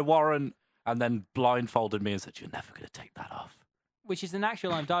is my warrant," and then blindfolded me and said, "You're never going to take that off." Which is an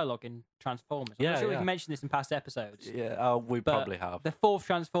actual line of dialogue in Transformers. I'm not sure we can mention this in past episodes. Yeah, we probably have. The fourth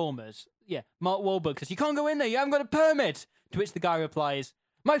Transformers, Mark Wahlberg says, "You can't go in there, you haven't got a permit." To which the guy replies,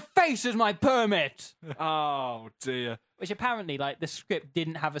 "My face is my permit." Oh, dear. Which apparently, the script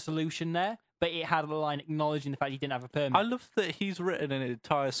didn't have a solution there, but it had a line acknowledging the fact he didn't have a permit. I love that he's written an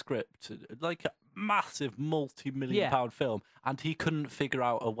entire script, like a massive multi-million-pound film, and he couldn't figure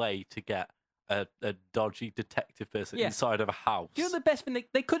out a way to get a dodgy detective person inside of a house. Do you know the best thing?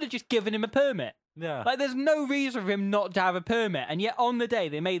 They could have just given him a permit. Yeah. There's no reason for him not to have a permit. And yet on the day,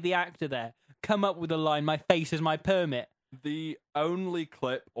 they made the actor there come up with a line, "My face is my permit." The only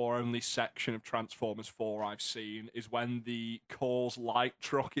clip or only section of Transformers 4 I've seen is when the Coors Light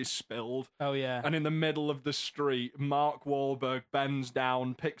truck is spilled. Oh, yeah. And in the middle of the street, Mark Wahlberg bends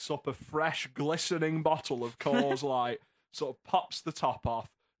down, picks up a fresh, glistening bottle of Coors Light, sort of pops the top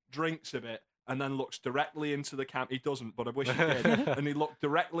off, drinks a bit, and then looks directly into the camera. He doesn't, but I wish he did. And he looked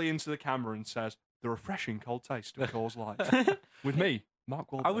directly into the camera and says, "The refreshing cold taste of Coors Light." With me,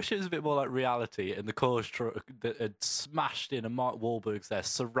 Mark Wahlberg. I wish it was a bit more like reality, and the Coors truck that had smashed in, and Mark Wahlberg's there,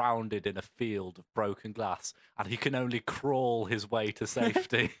 surrounded in a field of broken glass, and he can only crawl his way to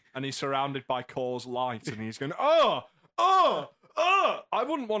safety. And he's surrounded by Coors Light, and he's going, I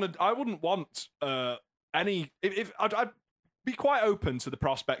wouldn't want any. I'd be quite open to the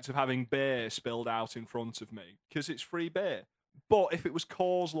prospect of having beer spilled out in front of me because it's free beer. But if it was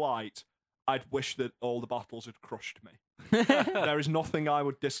Coors Light, I'd wish that all the bottles had crushed me. There is nothing I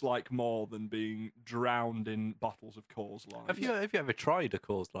would dislike more than being drowned in bottles of Coors Light. Have you ever tried a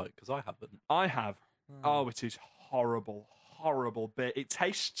Coors Light? Because I haven't. I have. Oh, it is horrible, horrible beer. It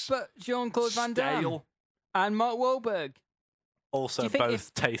tastes But Jean-Claude Van Damme stale. and Mark Wahlberg. Also,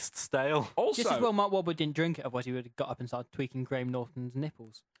 both taste stale. Also, Just as well Mark Wahlberg didn't drink it, otherwise he would have got up and started tweaking Graham Norton's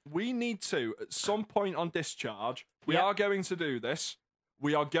nipples. we need to, at some point on Discharge, we are going to do this.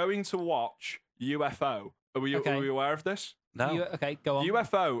 We are going to watch UFO. Are we aware of this? No. Okay, go on.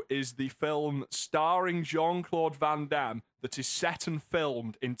 UFO is the film starring Jean-Claude Van Damme that is set and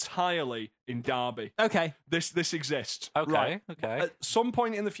filmed entirely in Derby. Okay. This exists. Okay, Right. okay. At some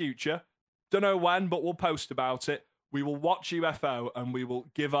point in the future, Don't know when, but we'll post about it. We will watch UFO and we will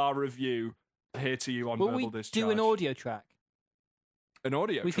give our review here to you on Will Verbal we Discharge. do an audio track? An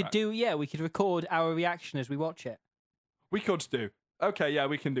audio We track? could do, yeah, we could record our reaction as we watch it. We could do. Okay, yeah,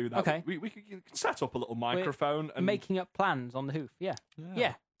 we can do that. Okay. We can set up a little microphone and Making up plans on the hoof, yeah.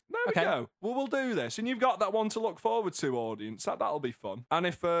 Yeah. There we Okay. go. Well, we'll do this, and you've got that one to look forward to, audience. That'll be fun. And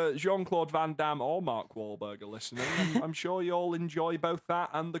if Jean-Claude Van Damme or Mark Wahlberg are listening, I'm sure you'll enjoy both that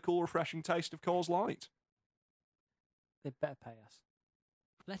and the cool, refreshing taste of Coors Light. They better pay us.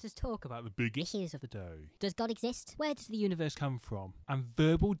 Let us talk about The big issues of the day. does God exist? Where does the Universe come from and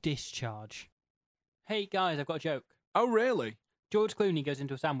verbal discharge. Hey guys, I've got a joke. Oh, really? George Clooney goes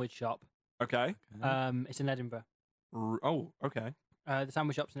into a sandwich shop. Okay. It's in Edinburgh. Oh, okay. The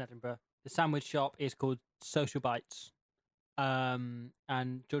sandwich shop's in Edinburgh. The sandwich shop is called Social Bites. And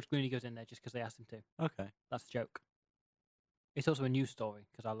George Clooney goes in there just because they asked him to. Okay. That's the joke. It's also a news story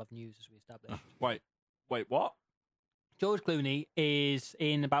because I love news, as we established. Wait, what? George Clooney is,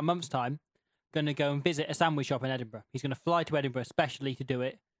 in about a month's time, going to go and visit a sandwich shop in Edinburgh. He's going to fly to Edinburgh especially to do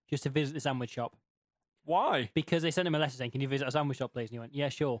it, just to visit the sandwich shop. Why? Because they sent him a letter saying, "Can you visit a sandwich shop, please?" And he went, "Yeah,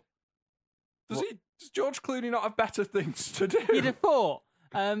 sure." Does George Clooney not have better things to do? You'd have thought.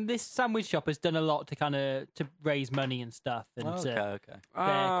 This sandwich shop has done a lot to raise money and stuff, and Okay. they're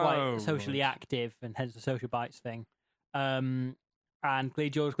Oh, quite socially active, and hence the Social Bites thing. And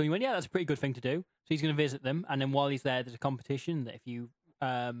George Clooney went, "Yeah, that's a pretty good thing to do." So he's going to visit them, and then while he's there, there's a competition that if you,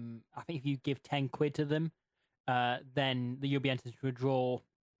 I think if you give 10 quid to them, then you'll be entered into a draw.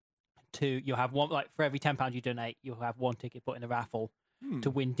 You'll have one, like for every £10 you donate, you'll have one ticket put in a raffle to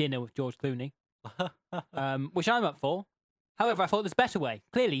win dinner with George Clooney, which I'm up for. However, I thought there's a better way.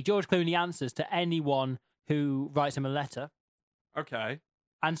 Clearly, George Clooney answers to anyone who writes him a letter. Okay.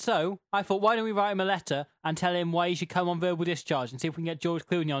 And so I thought, why don't we write him a letter and tell him why he should come on Verbal Discharge and see if we can get George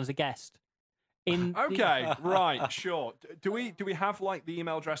Clooney on as a guest? Okay, right, sure. Do we have like the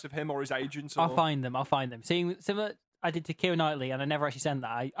email address of him or his agent? Or... I'll find them. Seeing similar, I did to Keira Knightley, and I never actually sent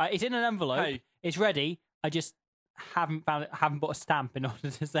that. It's in an envelope. Hey. It's ready. I just haven't bought a stamp in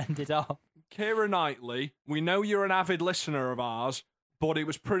order to send it off. Keira Knightley, we know you're an avid listener of ours, but it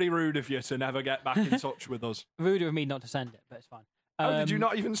was pretty rude of you to never get back in touch with us. Ruder of me not to send it, but it's fine. Oh, did you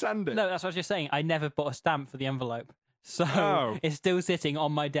not even send it? No, that's what I was just saying. I never bought a stamp for the envelope, so Oh. it's still sitting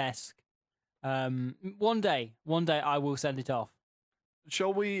on my desk. One day I will send it off.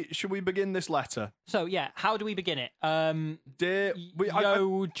 Should we begin this letter? So yeah, how do we begin it? Dear,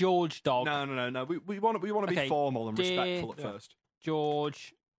 George Dog. No. We want to be Okay, formal and dear- respectful at first.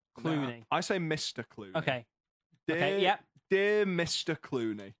 George Clooney. No, I say Mr. Clooney. Okay. Dear, Okay, yep. Dear Mr.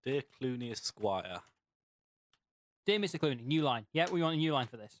 Clooney. Dear Clooney Esquire. Dear Mr. Clooney, new line. Yeah, we want a new line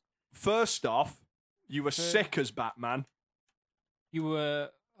for this. First off, you were sick as Batman. You were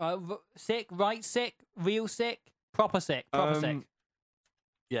sick, right sick, real sick, proper sick, sick.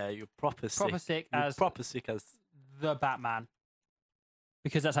 Yeah, you're proper sick. Proper sick You're as proper sick as the Batman.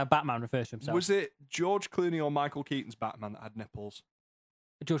 Because that's how Batman refers to himself. Was it George Clooney or Michael Keaton's Batman that had nipples?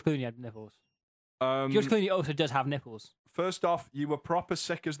 George Clooney had nipples. George Clooney also does have nipples. First off, you were proper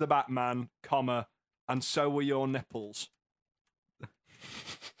sick as the Batman, comma, and so were your nipples.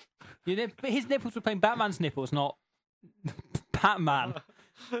 His nipples were playing Batman's nipples, not Batman.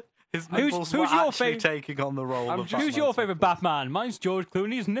 his Who's- nipples who's were your actually fav- taking on the role of Who's your favourite Batman? Mine's George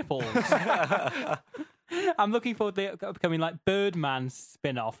Clooney's nipples. I'm looking forward to the upcoming like Birdman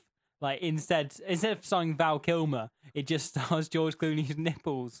spin-off. Like instead of starring Val Kilmer, it just stars George Clooney's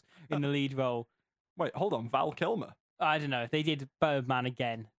nipples in the lead role. Wait, hold on, Val Kilmer. I don't know. If they did Birdman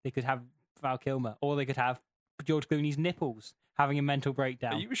again, they could have Val Kilmer, or they could have George Clooney's nipples having a mental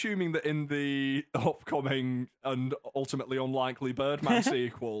breakdown. Are you assuming that in the upcoming and ultimately unlikely Birdman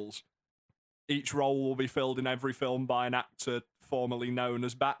sequels, each role will be filled in every film by an actor formerly known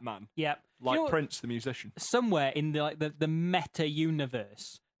as Batman? Yep. Like You know, Prince the musician. somewhere in the meta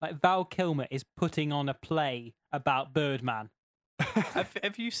universe, like Val Kilmer is putting on a play about Birdman.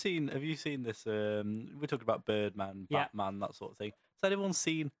 have you seen this? We're talking about Birdman, Yeah. Batman, that sort of thing. Has anyone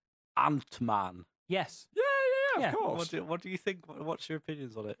seen Ant-Man? Yes. Yeah, Yeah. of course. What do you think? What's your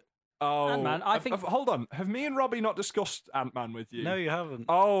opinions on it? Oh, Ant-Man, I think- hold on. Have me and Robbie not discussed Ant-Man with you? No, you haven't.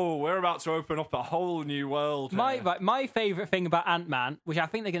 Oh, we're about to open up a whole new world. here. My favourite thing about Ant-Man, which I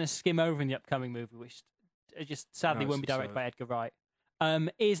think they're going to skim over in the upcoming movie, which just sadly No, won't be so- directed by Edgar Wright,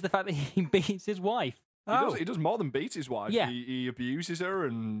 is the fact that he beats his wife. He does more than beat his wife. Yeah. He abuses her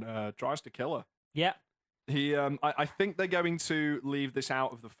and tries to kill her. Yeah. I think they're going to leave this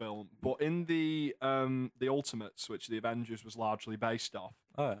out of the film, but in the Ultimates, which the Avengers was largely based off,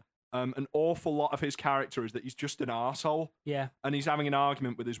 Oh, an awful lot of his character is that he's just an arsehole, Yeah. and he's having an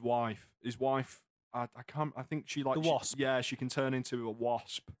argument with his wife. His wife, I can't. I think she like The wasp. she can turn into a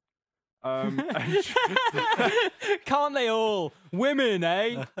wasp. And Can't they all? Women,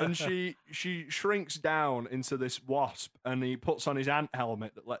 eh? and she shrinks down into this wasp, and he puts on his ant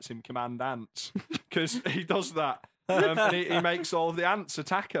helmet that lets him command ants because he does that, and he makes all of the ants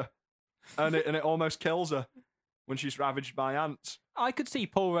attack her, and it almost kills her when she's ravaged by ants. I could see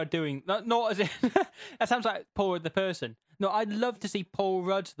Paul Rudd doing not as if that sounds like Paul Rudd the person. No, I'd love to see Paul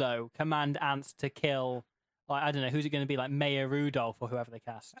Rudd though command ants to kill. Like, I don't know who's it going to be, like Maya Rudolph or whoever they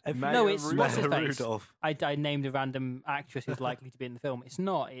cast. Maya It's what's his face? Rudolph. I named a random actress who's likely to be in the film. It's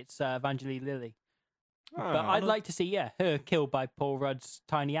not. It's Evangeline Lilly. But I'd like to see her killed by Paul Rudd's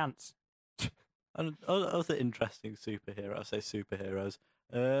tiny ants. And other interesting superhero, I say superheroes,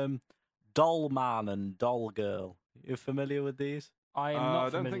 Doll Man and Doll Girl. You familiar with these? I am not I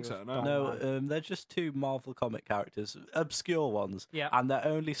don't familiar think so, with no. Doll No, Man. they're just two Marvel comic characters, obscure ones. Yeah. And their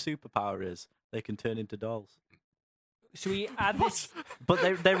only superpower is they can turn into dolls. Should we add this? But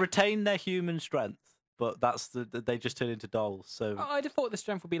they retain their human strength, but they just turn into dolls. So I'd have thought the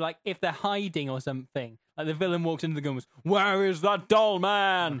strength would be like if they're hiding or something. Like the villain walks into the gun and goes, "Where is that doll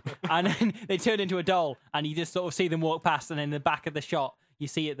man?" And then they turn into a doll, and you just sort of see them walk past, and in the back of the shot, you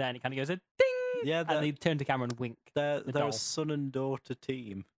see it there, and it kind of goes a ding. yeah, And they turn to camera and wink. they're doll. a son and daughter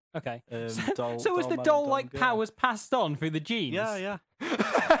team. Okay. Doll, So was Doll the Man and doll-like Girl. powers passed on through the genes? Yeah.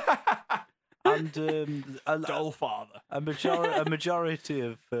 And Doll father. a majority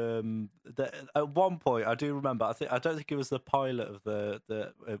of at one point I do remember. I don't think it was the pilot of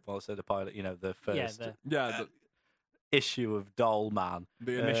the pilot. You know, the first Yeah, issue of Doll Man.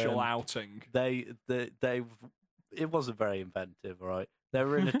 the initial outing. It wasn't very inventive, all right. They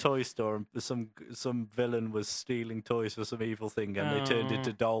were in a toy store and some villain was stealing toys for some evil thing, and they turned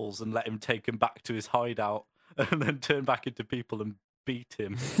into dolls and let him take him back to his hideout, and then turn back into people and beat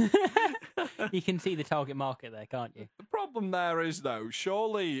him. You can see the target market there, can't you? The problem there is, though,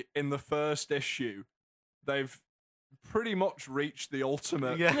 surely in the first issue, they've pretty much reached the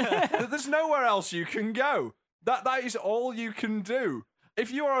ultimate. Yeah. There's nowhere else you can go. That is all you can do.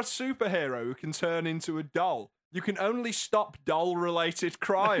 If you are a superhero who can turn into a doll, you can only stop doll-related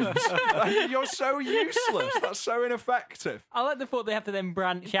crimes. You're so useless. That's so ineffective. I like the thought they have to then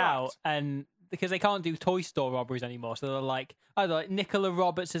branch In out fact- and because they can't do toy store robberies anymore, so they're like either like Nicola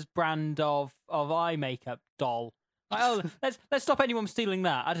Roberts' brand of eye makeup doll. Like, oh, let's stop anyone from stealing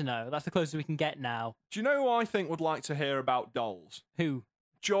that. I don't know. That's the closest we can get now. Do you know who I think would like to hear about dolls? Who?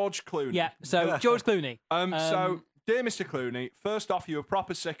 George Clooney. Yeah. So George Clooney. So, dear Mr. Clooney, first off, you were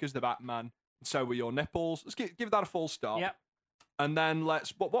proper sick as the Batman, and so were your nipples. Let's give that a full stop. Yep. And then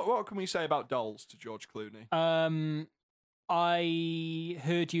what can we say about dolls to George Clooney? I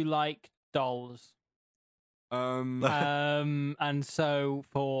heard you like dolls. And so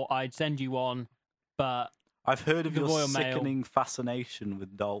I'd send you one, but I've heard of The your Royal Mail. sickening fascination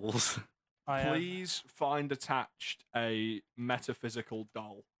with dolls. please find attached a metaphysical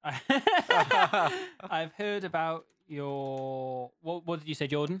doll. I've heard about your what did you say,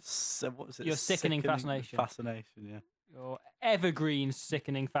 Jordan? So what was it? Your sickening fascination. Fascination, yeah. Your evergreen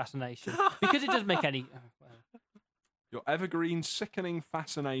sickening fascination, because it doesn't make any. Your evergreen sickening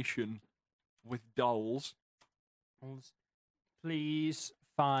fascination with dolls. Please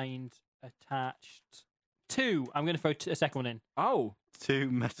find attached two. I'm going to throw a second one in. Oh,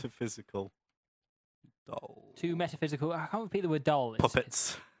 Two metaphysical dolls. Two metaphysical. I can't repeat the word doll.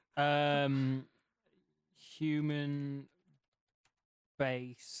 Puppets. Human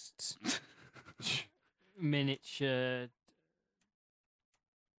based miniature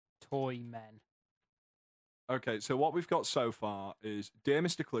toy men. okay. So what we've got so far is, dear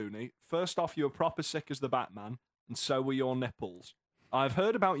Mr. Clooney, first off, you were proper sick as the Batman, and so were your nipples. I've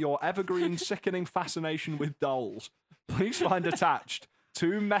heard about your evergreen sickening fascination with dolls. Please find attached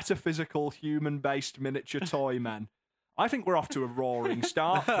two metaphysical human-based miniature toy men. I think we're off to a roaring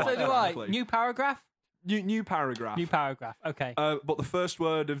start. So quite do I. frankly. New paragraph. New paragraph. New paragraph. Okay. But the first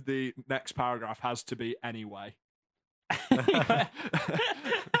word of the next paragraph has to be anyway.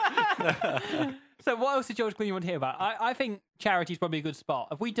 So what else did George Clooney want to hear about? I think charity's probably a good spot.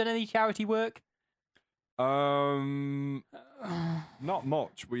 Have we done any charity work? Not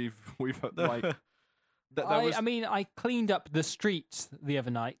much. We've like. I mean, I cleaned up the streets the other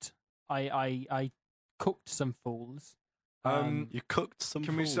night. I cooked some fools. You cooked some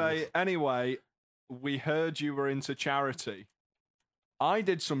Can we fools. say anyway? We heard you were into charity. I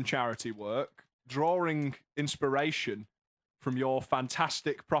did some charity work, drawing inspiration from your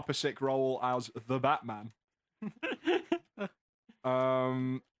fantastic proper sick role as the Batman.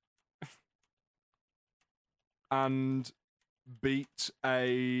 and beat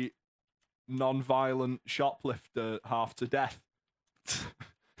a non-violent shoplifter half to death. Do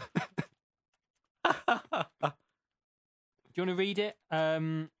you want to read it?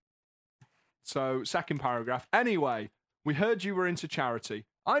 So, second paragraph. Anyway, we heard you were into charity.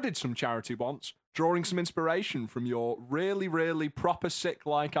 I did some charity once, drawing some inspiration from your really, really proper sick,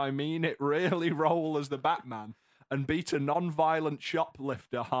 like I mean it, really role as the Batman, and beat a non-violent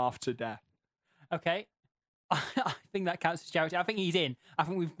shoplifter half to death. Okay. I think that counts as charity. I think he's in. I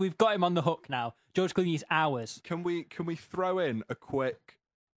think we've got him on the hook now. George Clooney's ours. Can we throw in a quick?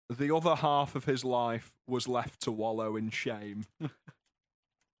 The other half of his life was left to wallow in shame,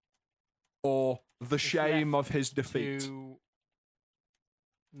 or the shame of his defeat.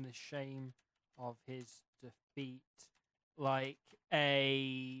 The shame of his defeat, like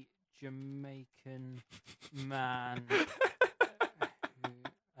a Jamaican man.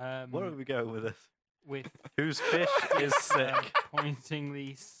 Where are we going with this? With Whose fish is sick?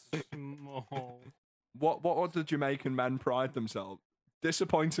 Pointingly small. What do Jamaican men pride themselves?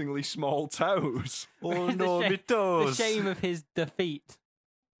 Disappointingly small toes. Oh The no, shame- me toes. The shame of his defeat.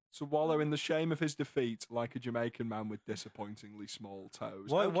 To wallow in the shame of his defeat, like a Jamaican man with disappointingly small toes.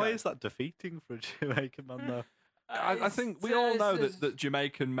 Why Okay. is that defeating for a Jamaican man, though? I think we all know that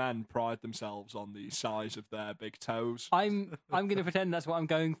Jamaican men pride themselves on the size of their big toes. I'm going to pretend that's what I'm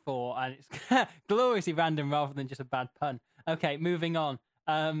going for, and it's gloriously random rather than just a bad pun. Okay, moving on.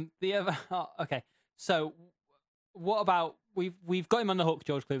 The other. Okay, so what about we've got him on the hook,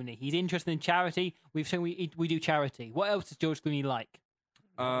 George Clooney. He's interested in charity. We've shown we do charity. What else does George Clooney like?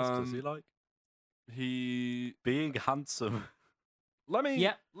 What else does he like? He Being handsome. let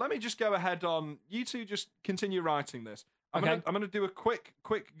me just go ahead on. You two just continue writing this. I'm Okay. gonna do a quick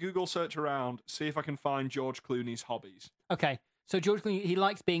Google search around, see if I can find George Clooney's hobbies. Okay, so George Clooney, he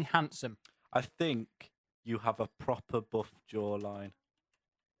likes being handsome. I think you have a proper buff jawline.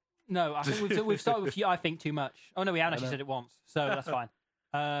 No, I think we've started with I think too much. Oh no, we haven't I actually know. said it once, so that's fine.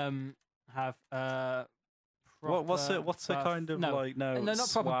 Have What's it? What's a buff- kind of no, like no? no, not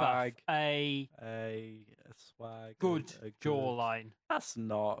proper buff. swag, A A swag. good a jawline, That's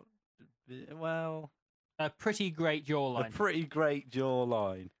not. Well, a pretty great a jawline, pretty great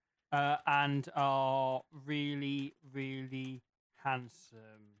jawline. and are really, really handsome.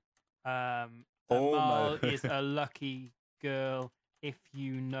 Amal Almost. is a lucky girl, if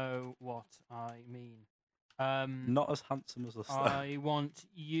you know what I mean. Not as handsome as us. though. I want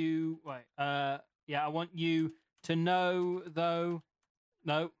you. Wait. Yeah, I want you to know, though.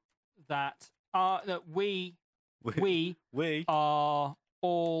 No, that we we are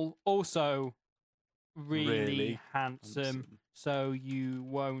all also really, Really handsome, so you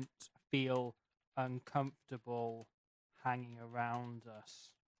won't feel uncomfortable hanging around us.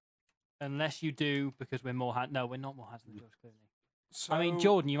 Unless you do, because we're more no, we're not more handsome than George Clooney. So I mean,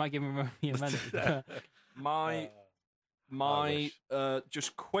 Jordan, you might give him a minute. my wish.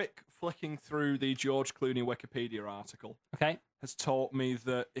 just quick flicking through the George Clooney Wikipedia article Okay. has taught me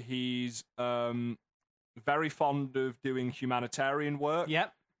that he's very fond of doing humanitarian work.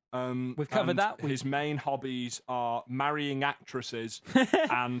 Yep. We've covered that. His main hobbies are marrying actresses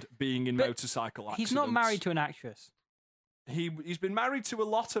and being in But motorcycle accidents. He's not married to an actress. He's been married to a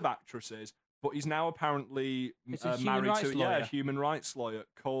lot of actresses, but he's now apparently It's a human married rights to lawyer. a human rights lawyer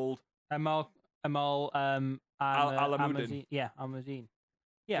called Amal Alamuddin. Yeah, Almuddin.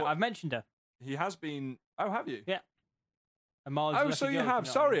 Yeah, What- I've mentioned her. He has been. Oh, have you? Yeah. Amal's Oh, lucky so you girl, have. know what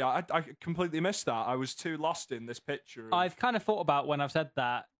I Sorry, mean. I completely missed that. I was too lost in this picture. of- I've kind of thought about when I've said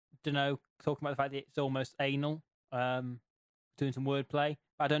that, talking about the fact that it's almost anal, doing some wordplay.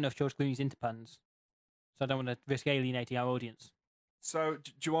 But I don't know if George Clooney's into puns, so I don't want to risk alienating our audience. So,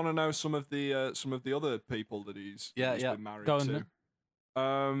 do you want to know some of the other people that he's Yeah, yeah. been married Go on to?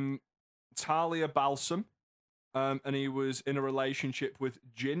 then. Talia Balsam, and he was in a relationship with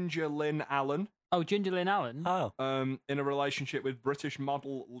Ginger Lynn Allen. Oh, Ginger Lynn Allen. Oh, In a relationship with British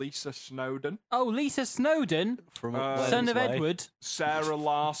model Lisa Snowdon, Oh, Lisa Snowdon, from son of Wales way. Edward. Sarah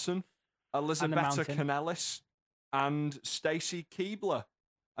Larson, Elizabetta Mountain. Canellis, and Stacey Keebler,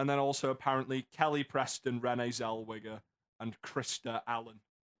 and then also apparently Kelly Preston, Renee Zellweger, and Krista Allen.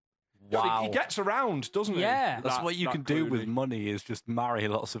 God, Wow. he gets around, doesn't he? Yeah. That's That- what you that can do with Clooney. money is just marry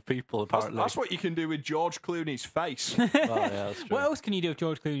lots of people. That's, Apparently, that's what you can do with George Clooney's face. Oh, yeah, that's true. What else can you do with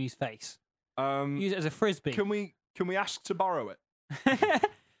George Clooney's face? Use it as a frisbee. Can we ask to borrow it?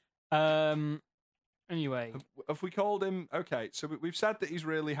 Anyway, Have we called him? Okay, so we've said that he's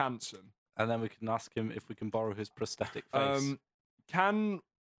really handsome. And then we can ask him if we can borrow his prosthetic face. Can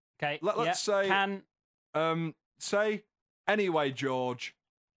okay. let's say- say anyway, George.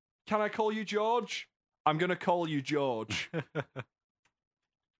 Can I call you George? I'm going to call you George.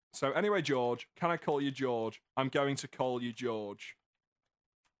 So anyway, George, can I call you George? I'm going to call you George.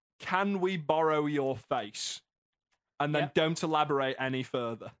 Can we borrow your face? And then don't elaborate any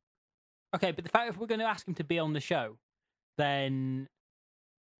further. Okay, but the fact if we're going to ask him to be on the show, then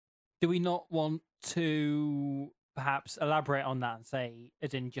do we not want to perhaps elaborate on that and say,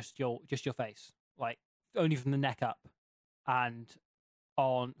 as in just your face, like only from the neck up, and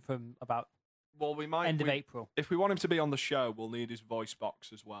on from about we might end of April. If we want him to be on the show, we'll need his voice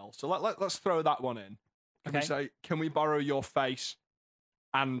box as well. So let's throw that one in. Can we say, can we borrow your face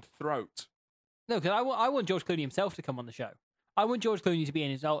and throat? No, because I want George Clooney himself to come on the show. I want George Clooney to be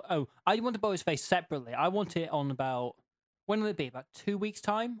in his I want to borrow his face separately. I want it on about, when will it be? About 2 weeks'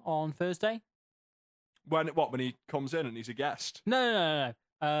 time on Thursday? When he comes in and he's a guest? No.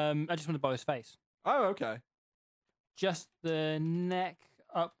 I just want to borrow his face. Oh, okay. Just the neck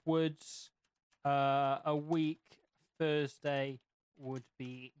upwards. A week Thursday would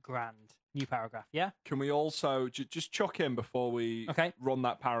be grand. New paragraph, yeah? Can we also just chuck in before we run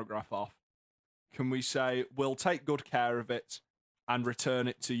that paragraph off? Can we say, we'll take good care of it and return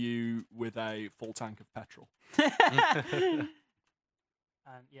it to you with a full tank of petrol? And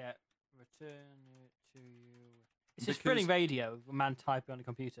return it to you. It's just thrilling radio, a man typing on a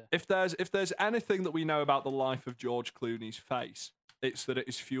computer. If there's anything that we know about the life of George Clooney's face, it's that it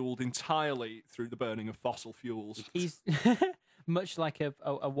is fueled entirely through the burning of fossil fuels. He's much like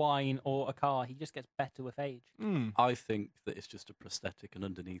a wine or a car. He just gets better with age. I think that it's just a prosthetic, and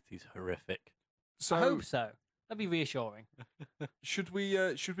underneath he's horrific. I hope so. That'd be reassuring. Should we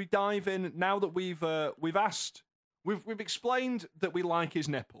dive in now that we've explained that we like his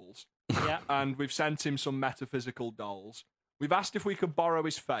nipples? Yeah. And we've sent him some metaphysical dolls. We've asked if we could borrow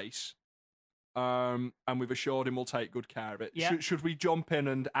his face. And we've assured him we'll take good care of it. Yeah. Should we jump in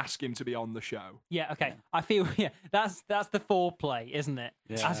and ask him to be on the show? Yeah, okay. I feel that's the foreplay, isn't it?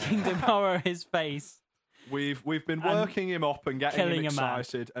 Yeah. Asking to borrow his face. We've been working him up and getting him killing a man.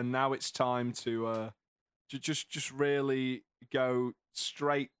 excited, and now it's time to just really go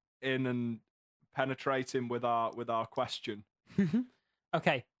straight in and penetrate him with our question.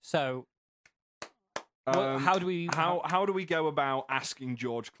 Okay, so how do we go about asking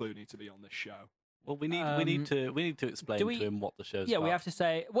George Clooney to be on this show? Well, we need to explain to him what the show's about. We have to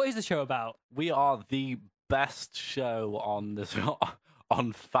say, what is the show about? We are the best show on this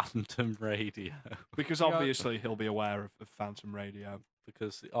on Phantom Radio. Because obviously he'll be aware of Phantom Radio.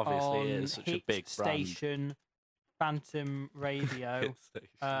 Because obviously it is such a big brand. Station, Phantom Radio. Hit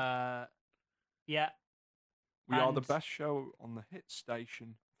station. Yeah. We are the best show on the hit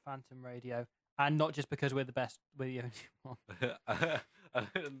station. Phantom Radio. And not just because we're the best, we're the only one.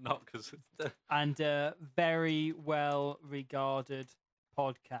 Not because it's and a very well regarded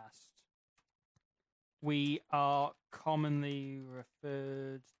podcast. We are commonly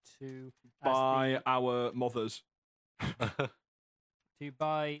referred to by our mothers.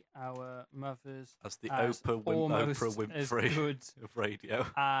 By our mothers as the Oprah Winfrey of radio.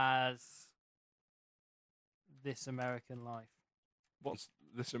 As This American Life. What's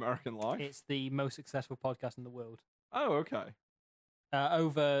This American Life? It's the most successful podcast in the world. Oh, okay.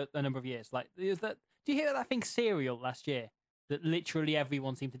 Over a number of years. Like, do you hear that thing Serial last year that literally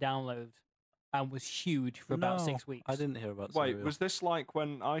everyone seemed to download and was huge for about 6 weeks? I didn't hear about Wait, Serial. was this like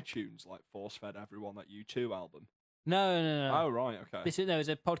when iTunes force-fed everyone that U2 album? No. Oh, right, okay. There's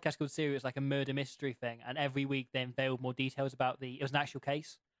a podcast called Serial. It's like a murder mystery thing, and every week they unveiled more details about it was an actual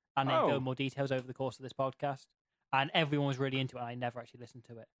case, and they unveiled more details over the course of this podcast, and everyone was really into it, and I never actually listened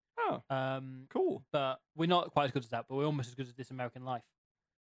to it. Oh, cool. But we're not quite as good as that, but we're almost as good as This American Life,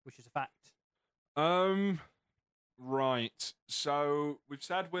 which is a fact. Right. So we've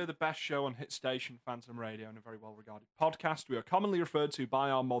said we're the best show on hit station Phantom Radio and a very well-regarded podcast. We are commonly referred to by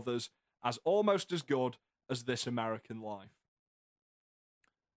our mothers as almost as good as This American Life.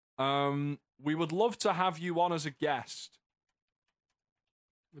 We would love to have you on as a guest.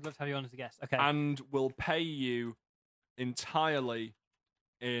 We'd love to have you on as a guest. Okay. And we'll pay you entirely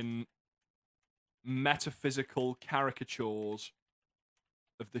in metaphysical caricatures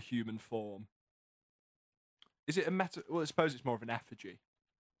of the human form. Is it a well, I suppose it's more of an effigy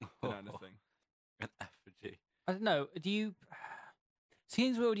than anything. An effigy. I don't know. Do you...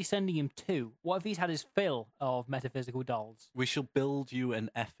 Since we're already sending him 2, what if he's had his fill of metaphysical dolls? We shall build you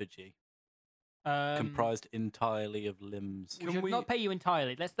an effigy. Comprised entirely of limbs. We should not pay you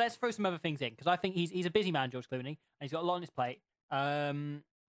entirely. Let's throw some other things in, because I think he's a busy man, George Clooney, and he's got a lot on his plate.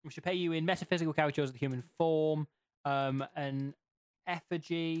 We should pay you in metaphysical caricatures of the human form, an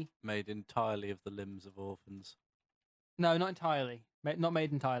effigy made entirely of the limbs of orphans. No, not entirely. Not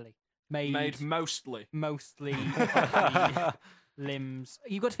made entirely. Made mostly. mostly the limbs.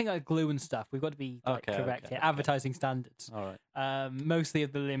 You've got to think like glue and stuff. We've got to be correct here. Advertising standards. All right. Mostly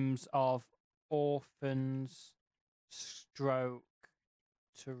of the limbs of orphans, stroke,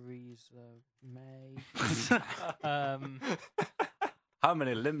 Theresa May. How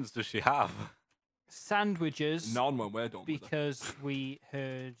many limbs does she have? Sandwiches. None when we're done with it. Because we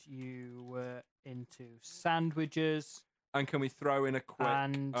heard you were into sandwiches. And can we throw in a quick?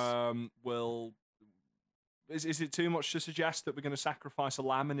 And Is it too much to suggest that we're going to sacrifice a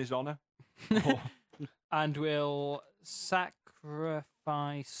lamb in his honor? And we'll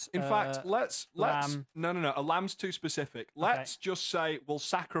sacrifice. In fact, let's lamb. No. A lamb's too specific. Let's just say we'll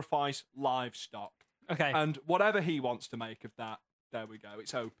sacrifice livestock. Okay. And whatever he wants to make of that, there we go.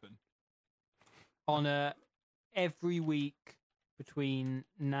 It's open. On every week between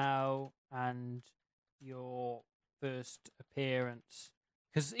now and your first appearance,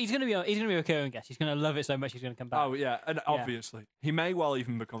 because he's gonna be a recurring guest. He's gonna love it so much he's gonna come back. Oh yeah, and obviously he may well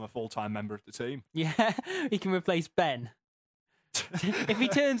even become a full-time member of the team. Yeah, he can replace Ben. If he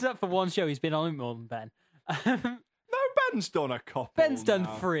turns up for one show, he's been on it more than Ben. No, Ben's done a couple. Ben's done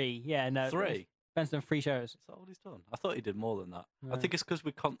now. 3. Yeah, no, 3. Ben's done 3 shows. Is that all he's done? I thought he did more than that. No. I think it's because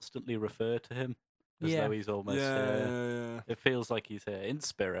we constantly refer to him as though he's almost here. Yeah. It feels like he's here in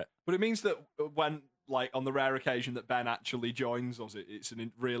spirit. But it means that when, like, on the rare occasion that Ben actually joins us, it's a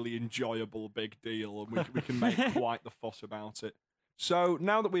really enjoyable big deal, and we can make quite the fuss about it. So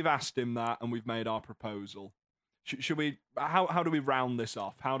now that we've asked him that and we've made our proposal, should we? How do we round this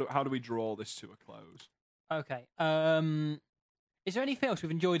off? How do we draw this to a close? Okay. Is there anything else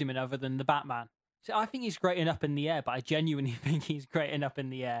we've enjoyed him in other than the Batman? So I think he's great in Up in the Air, but I genuinely think he's great in Up in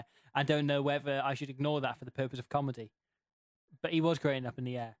the Air. I don't know whether I should ignore that for the purpose of comedy. But he was great in Up in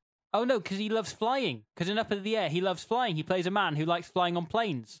the Air. Oh no, because he loves flying. Because in Up in the Air, he loves flying. He plays a man who likes flying on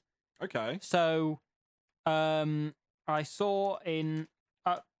planes. Okay. So, I saw in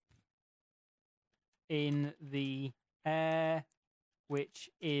Up in the Air, which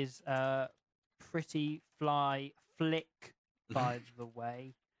is a pretty fly flick, by the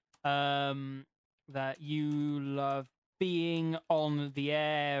way, that you love being on the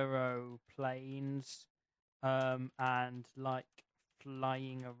aeroplanes, and like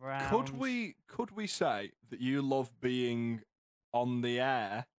flying around. Could we say that you love being on the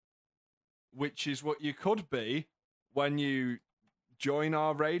air, which is what you could be when you join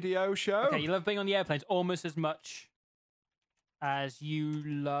our radio show? Okay, you love being on the airplanes almost as much as you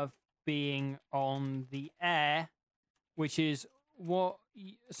love being on the air, which is what.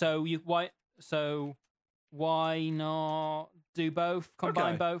 Why not do both?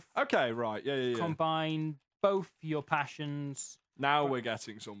 Combine both. Okay, right. Yeah. Combine both your passions. Now we're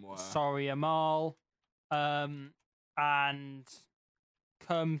getting somewhere. Sorry, Amal. And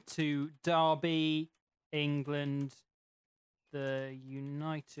come to Derby, England, the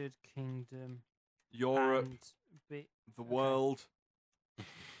United Kingdom, Europe, and the world.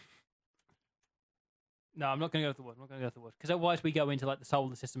 No, I'm not going to go to the wood. Because otherwise we go into like the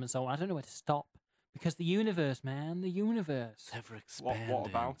solar system and so on. I don't know where to stop. Because the universe, man, the universe. Ever expanding. What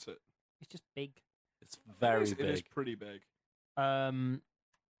about it? It's just big. It's very big. It is pretty big. It's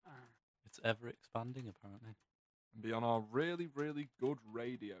ever expanding, apparently. And be on our really, really good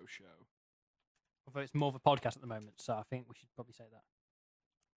radio show. Although it's more of a podcast at the moment, so I think we should probably say that.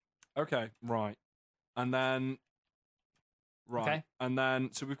 Okay, right. And then... Right. Okay. And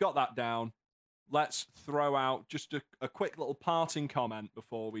then... So we've got that down. Let's throw out just a quick little parting comment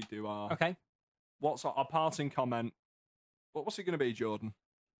before we do our... Okay. What's our parting comment? What's it going to be, Jordan?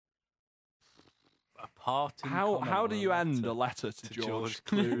 A parting How comment do or you a end letter a letter to to George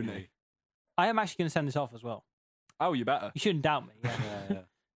Clooney? I am actually going to send this off as well. Oh, you better. You shouldn't doubt me. Yeah. Yeah.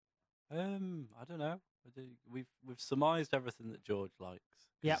 I don't know. We've surmised everything that George likes.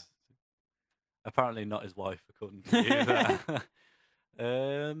 Yep. Apparently not his wife, according to you.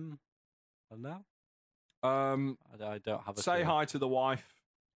 I don't know. I don't have a Say clue. hi to the wife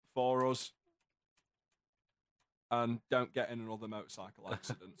for us. And don't get in another motorcycle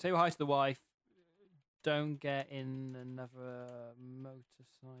accident. Say hi to the wife. Don't get in another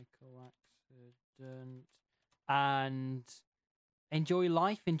motorcycle accident. And enjoy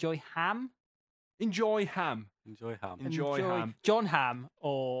life. Enjoy ham. Enjoy ham. Enjoy ham. Enjoy ham. John Ham,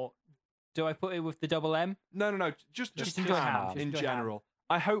 or do I put it with the double M? No. Just enjoy ham. Just in enjoy general.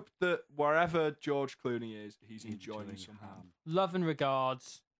 I hope that wherever George Clooney is, he's enjoying some ham. Love and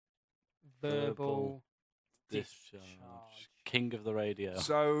regards. Verbal Discharge. King of the radio.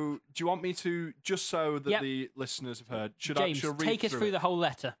 So, do you want me to, just so that Yep. the listeners have heard, should James, I read take us through it? the whole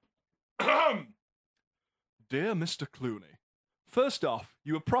letter. Dear Mr. Clooney, First off,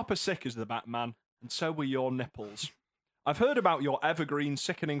 you were proper sick as the Batman, and so were your nipples. I've heard about your evergreen,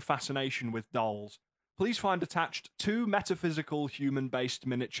 sickening fascination with dolls. Please find attached 2 metaphysical, human-based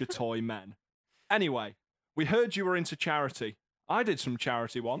miniature toy men. Anyway, we heard you were into charity. I did some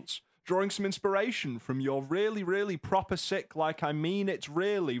charity once, drawing some inspiration from your really, really proper sick, like I mean it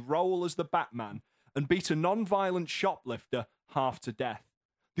really, role as the Batman, and beat a non-violent shoplifter half to death.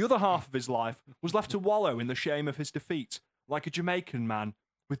 The other half of his life was left to wallow in the shame of his defeat, like a Jamaican man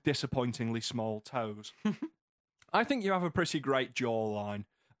with disappointingly small toes. I think you have a pretty great jawline,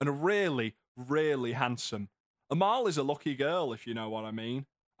 and a really, really handsome. Amal is a lucky girl, if you know what I mean.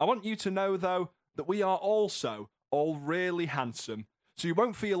 I want you to know, though, that we are also all really handsome, so you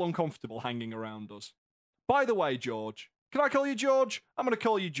won't feel uncomfortable hanging around us. By the way, George, can I call you George? I'm going to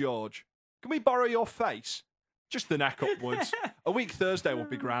call you George. Can we borrow your face? Just the neck upwards. A week Thursday will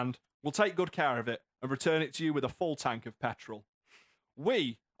be grand. We'll take good care of it and return it to you with a full tank of petrol.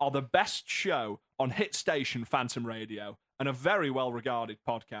 We are the best show on hit station Phantom Radio and a very well-regarded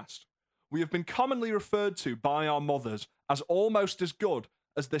podcast. We have been commonly referred to by our mothers as almost as good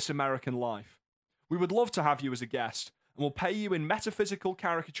as This American Life. We would love to have you as a guest, and we'll pay you in metaphysical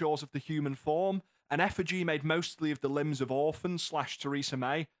caricatures of the human form, an effigy made mostly of the limbs of Orphan/Theresa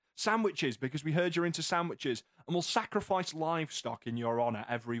May, sandwiches because we heard you're into sandwiches, and we'll sacrifice livestock in your honour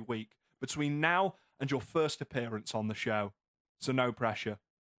every week between now and your first appearance on the show. So no pressure.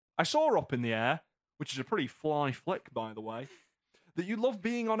 I saw Up in the Air, which is a pretty fly flick, by the way, that you love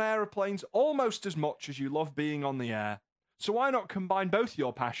being on aeroplanes almost as much as you love being on the air. So why not combine both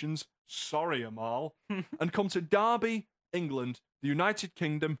your passions, sorry Amal, and come to Derby, England, the United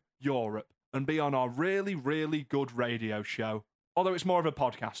Kingdom, Europe, and be on our really, really good radio show. Although it's more of a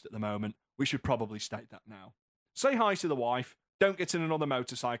podcast at the moment, we should probably state that now. Say hi to the wife, don't get in another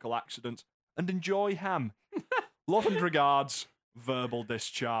motorcycle accident, and enjoy ham. Love and regards, Verbal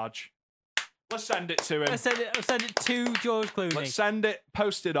Discharge. Let's send it to him. Let's send it to George Clooney. Let's send it,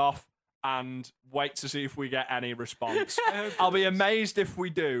 post it off, and wait to see if we get any response. I'll be amazed if we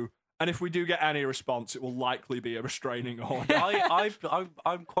do. And if we do get any response, it will likely be a restraining order.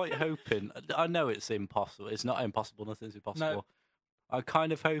 I'm quite hoping. I know it's impossible. It's not impossible. Nothing's impossible. No. I'm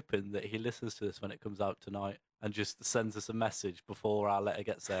kind of hoping that he listens to this when it comes out tonight and just sends us a message before our letter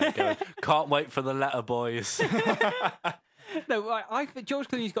gets there. Going, can't wait for the letter, boys. No, I think George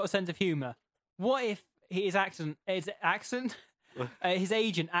Clooney's got a sense of humour. What if his his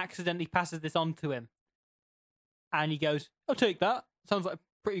agent accidentally passes this on to him, and he goes, "I'll take that. Sounds like a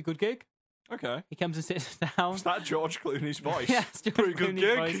pretty good gig." Okay. He comes and sits down. Is that George Clooney's voice? Yeah, it's George pretty good Clooney's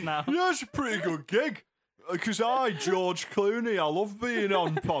gig. voice now. Yeah, it's a pretty good gig. Because George Clooney, I love being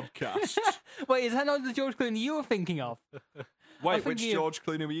on podcasts. Wait, is that not the George Clooney you were thinking of? Wait, which George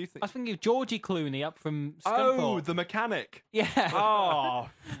Clooney were you I thinking? was thinking of Georgie Clooney up from Oh, Scunthorpe. the mechanic. Yeah. Oh,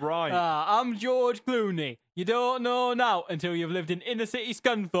 right. I'm George Clooney. You don't know now until you've lived in inner city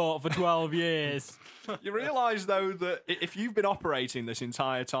Scunthorpe for 12 years. You realise, though, that if you've been operating this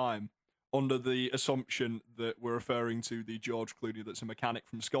entire time under the assumption that we're referring to the George Clooney that's a mechanic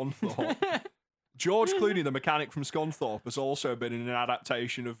from Scunthorpe, George Clooney, the mechanic from Scunthorpe, has also been in an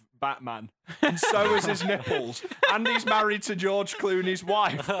adaptation of Batman, and so is his nipples, and he's married to George Clooney's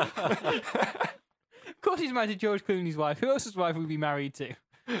wife. Of course he's married to George Clooney's wife. Who else's wife would he be married to?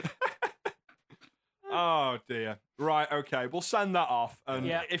 Oh dear. Right, okay, we'll send that off, and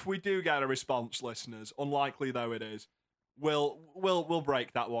Yeah. if we do get a response, listeners, unlikely though it is, we'll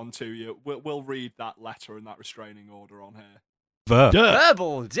break that one to you. We'll read that letter and that restraining order on here.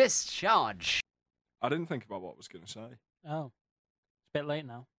 Verbal discharge. I didn't think about what I was going to say. Oh. It's a bit late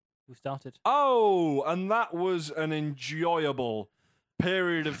now. We've started. Oh, and that was an enjoyable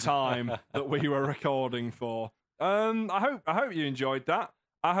period of time that we were recording for. I hope you enjoyed that.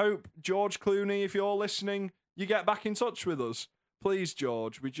 I hope, George Clooney, if you're listening, you get back in touch with us. Please,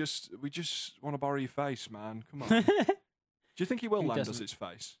 George, we just want to borrow your face, man. Come on. Do you think he will He lend us doesn't. his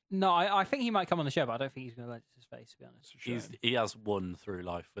face? No, I think he might come on the show, but I don't think he's going to let his face, to be honest. It's a shame. He has won through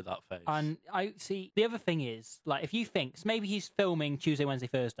life with that face. And I see, the other thing is, like, if you think, so maybe he's filming Tuesday, Wednesday,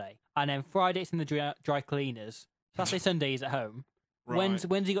 Thursday, and then Friday it's in the dry cleaners, Saturday, Sunday he's at home. Right.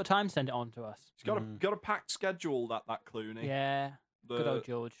 When's he got time to send it on to us? He's got a packed schedule, that Clooney. Yeah, good old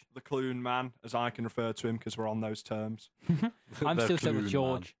George. The Clune man, as I can refer to him, because we're on those terms. I'm The still stuck Clune with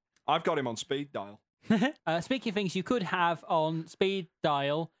George. I've got him on speed dial. Speaking of things you could have on speed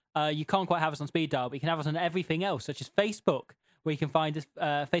dial, you can't quite have us on speed dial, but you can have us on everything else, such as Facebook, where you can find us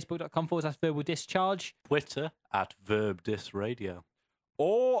facebook.com/verbal discharge. Twitter at verbdisradio.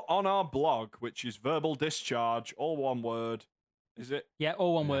 Or on our blog, which is Verbal Discharge, all one word. Is it? Yeah,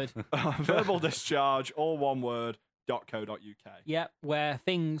 all one word. Verbal Discharge, all one word. georgeclooney.co.uk. Yeah, where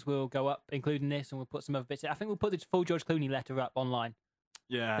things will go up, including this, and we'll put some other bits. I think we'll put the full George Clooney letter up online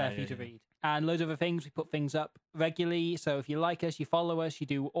Yeah, there for you to read. And loads of other things. We put things up regularly. So if you like us, you follow us, you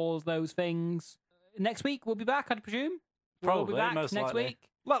do all those things. Next week, we'll be back, I'd presume. Probably, we'll be back most next likely. week.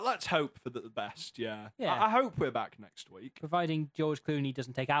 Let's hope for the best, yeah. Yeah. I hope we're back next week. Providing George Clooney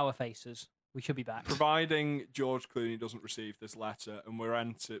doesn't take our faces, we should be back. Providing George Clooney doesn't receive this letter and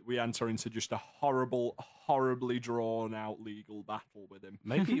we enter into just a horribly drawn out legal battle with him.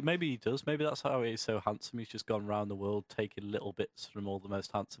 Maybe he does. Maybe that's how he's so handsome. He's just gone around the world taking little bits from all the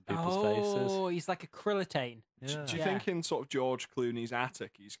most handsome people's faces. Oh, he's like a Krillitane. Yeah. Do you think in sort of George Clooney's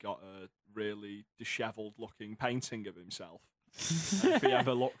attic he's got a really dishevelled looking painting of himself? And if he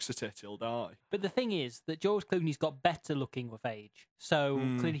ever looks at it, he'll die. But the thing is that George Clooney's got better looking with age. So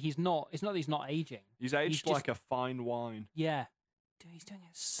clearly it's not that he's not aging. He's aged just- like a fine wine. Yeah. Dude, he's doing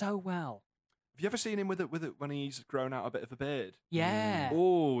it so well. Have you ever seen him with it when he's grown out a bit of a beard? Yeah.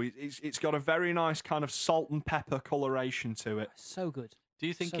 Oh, it's got a very nice kind of salt and pepper coloration to it. So good. Do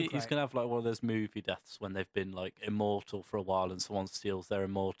you think So he's great. going to have like one of those movie deaths when they've been like immortal for a while and someone steals their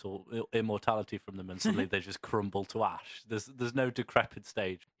immortality from them and suddenly they just crumble to ash? There's no decrepit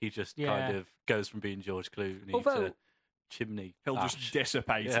stage. He just kind Yeah. of goes from being George Clooney Although- to chimney. He'll ash. just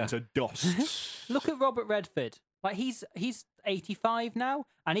dissipate Yeah. into dust. Look at Robert Redford. Like he's 85 now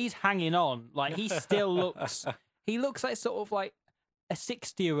and he's hanging on. Like he still looks like sort of like a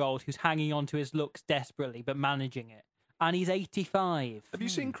 60-year-old who's hanging on to his looks desperately but managing it. And he's 85. Have you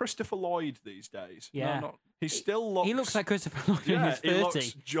seen Christopher Lloyd these days? Yeah. not- He still looks. He looks like Christopher Lloyd in Yeah, his he 30.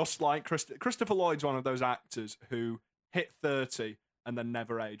 looks just like Christopher Lloyd's one of those actors who hit 30 and then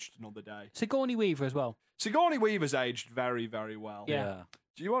never aged another day. Sigourney Weaver as well. Sigourney Weaver's aged very, very well. Yeah.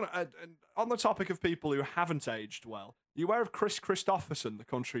 Do you want on the topic of people who haven't aged well? You aware of Chris Christopherson, the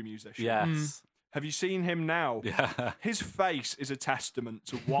country musician? Yes. Have you seen him now? Yeah. His face is a testament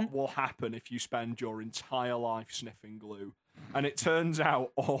to what will happen if you spend your entire life sniffing glue. And it turns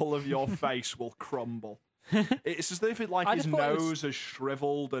out all of your face will crumble. It's as if his I his just thought it was- nose has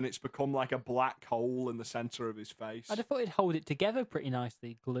shriveled and it's become like a black hole in the centre of his face. I'd have thought it'd hold it together pretty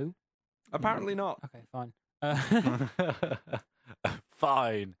nicely, glue. Apparently not. Okay, fine.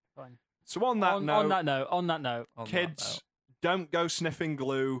 Fine. Fine. So on that note, on that note, On that kids, don't go sniffing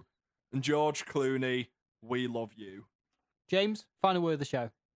glue. And George Clooney, we love you. James, final word of the show.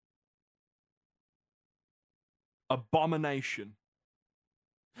 Abomination.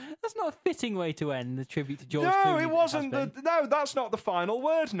 That's not a fitting way to end the tribute to George No, Clooney. it that wasn't. has been. No, that's not the final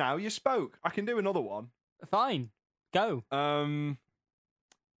word. Now you spoke. I can do another one. Fine. Go.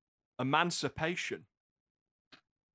 Emancipation.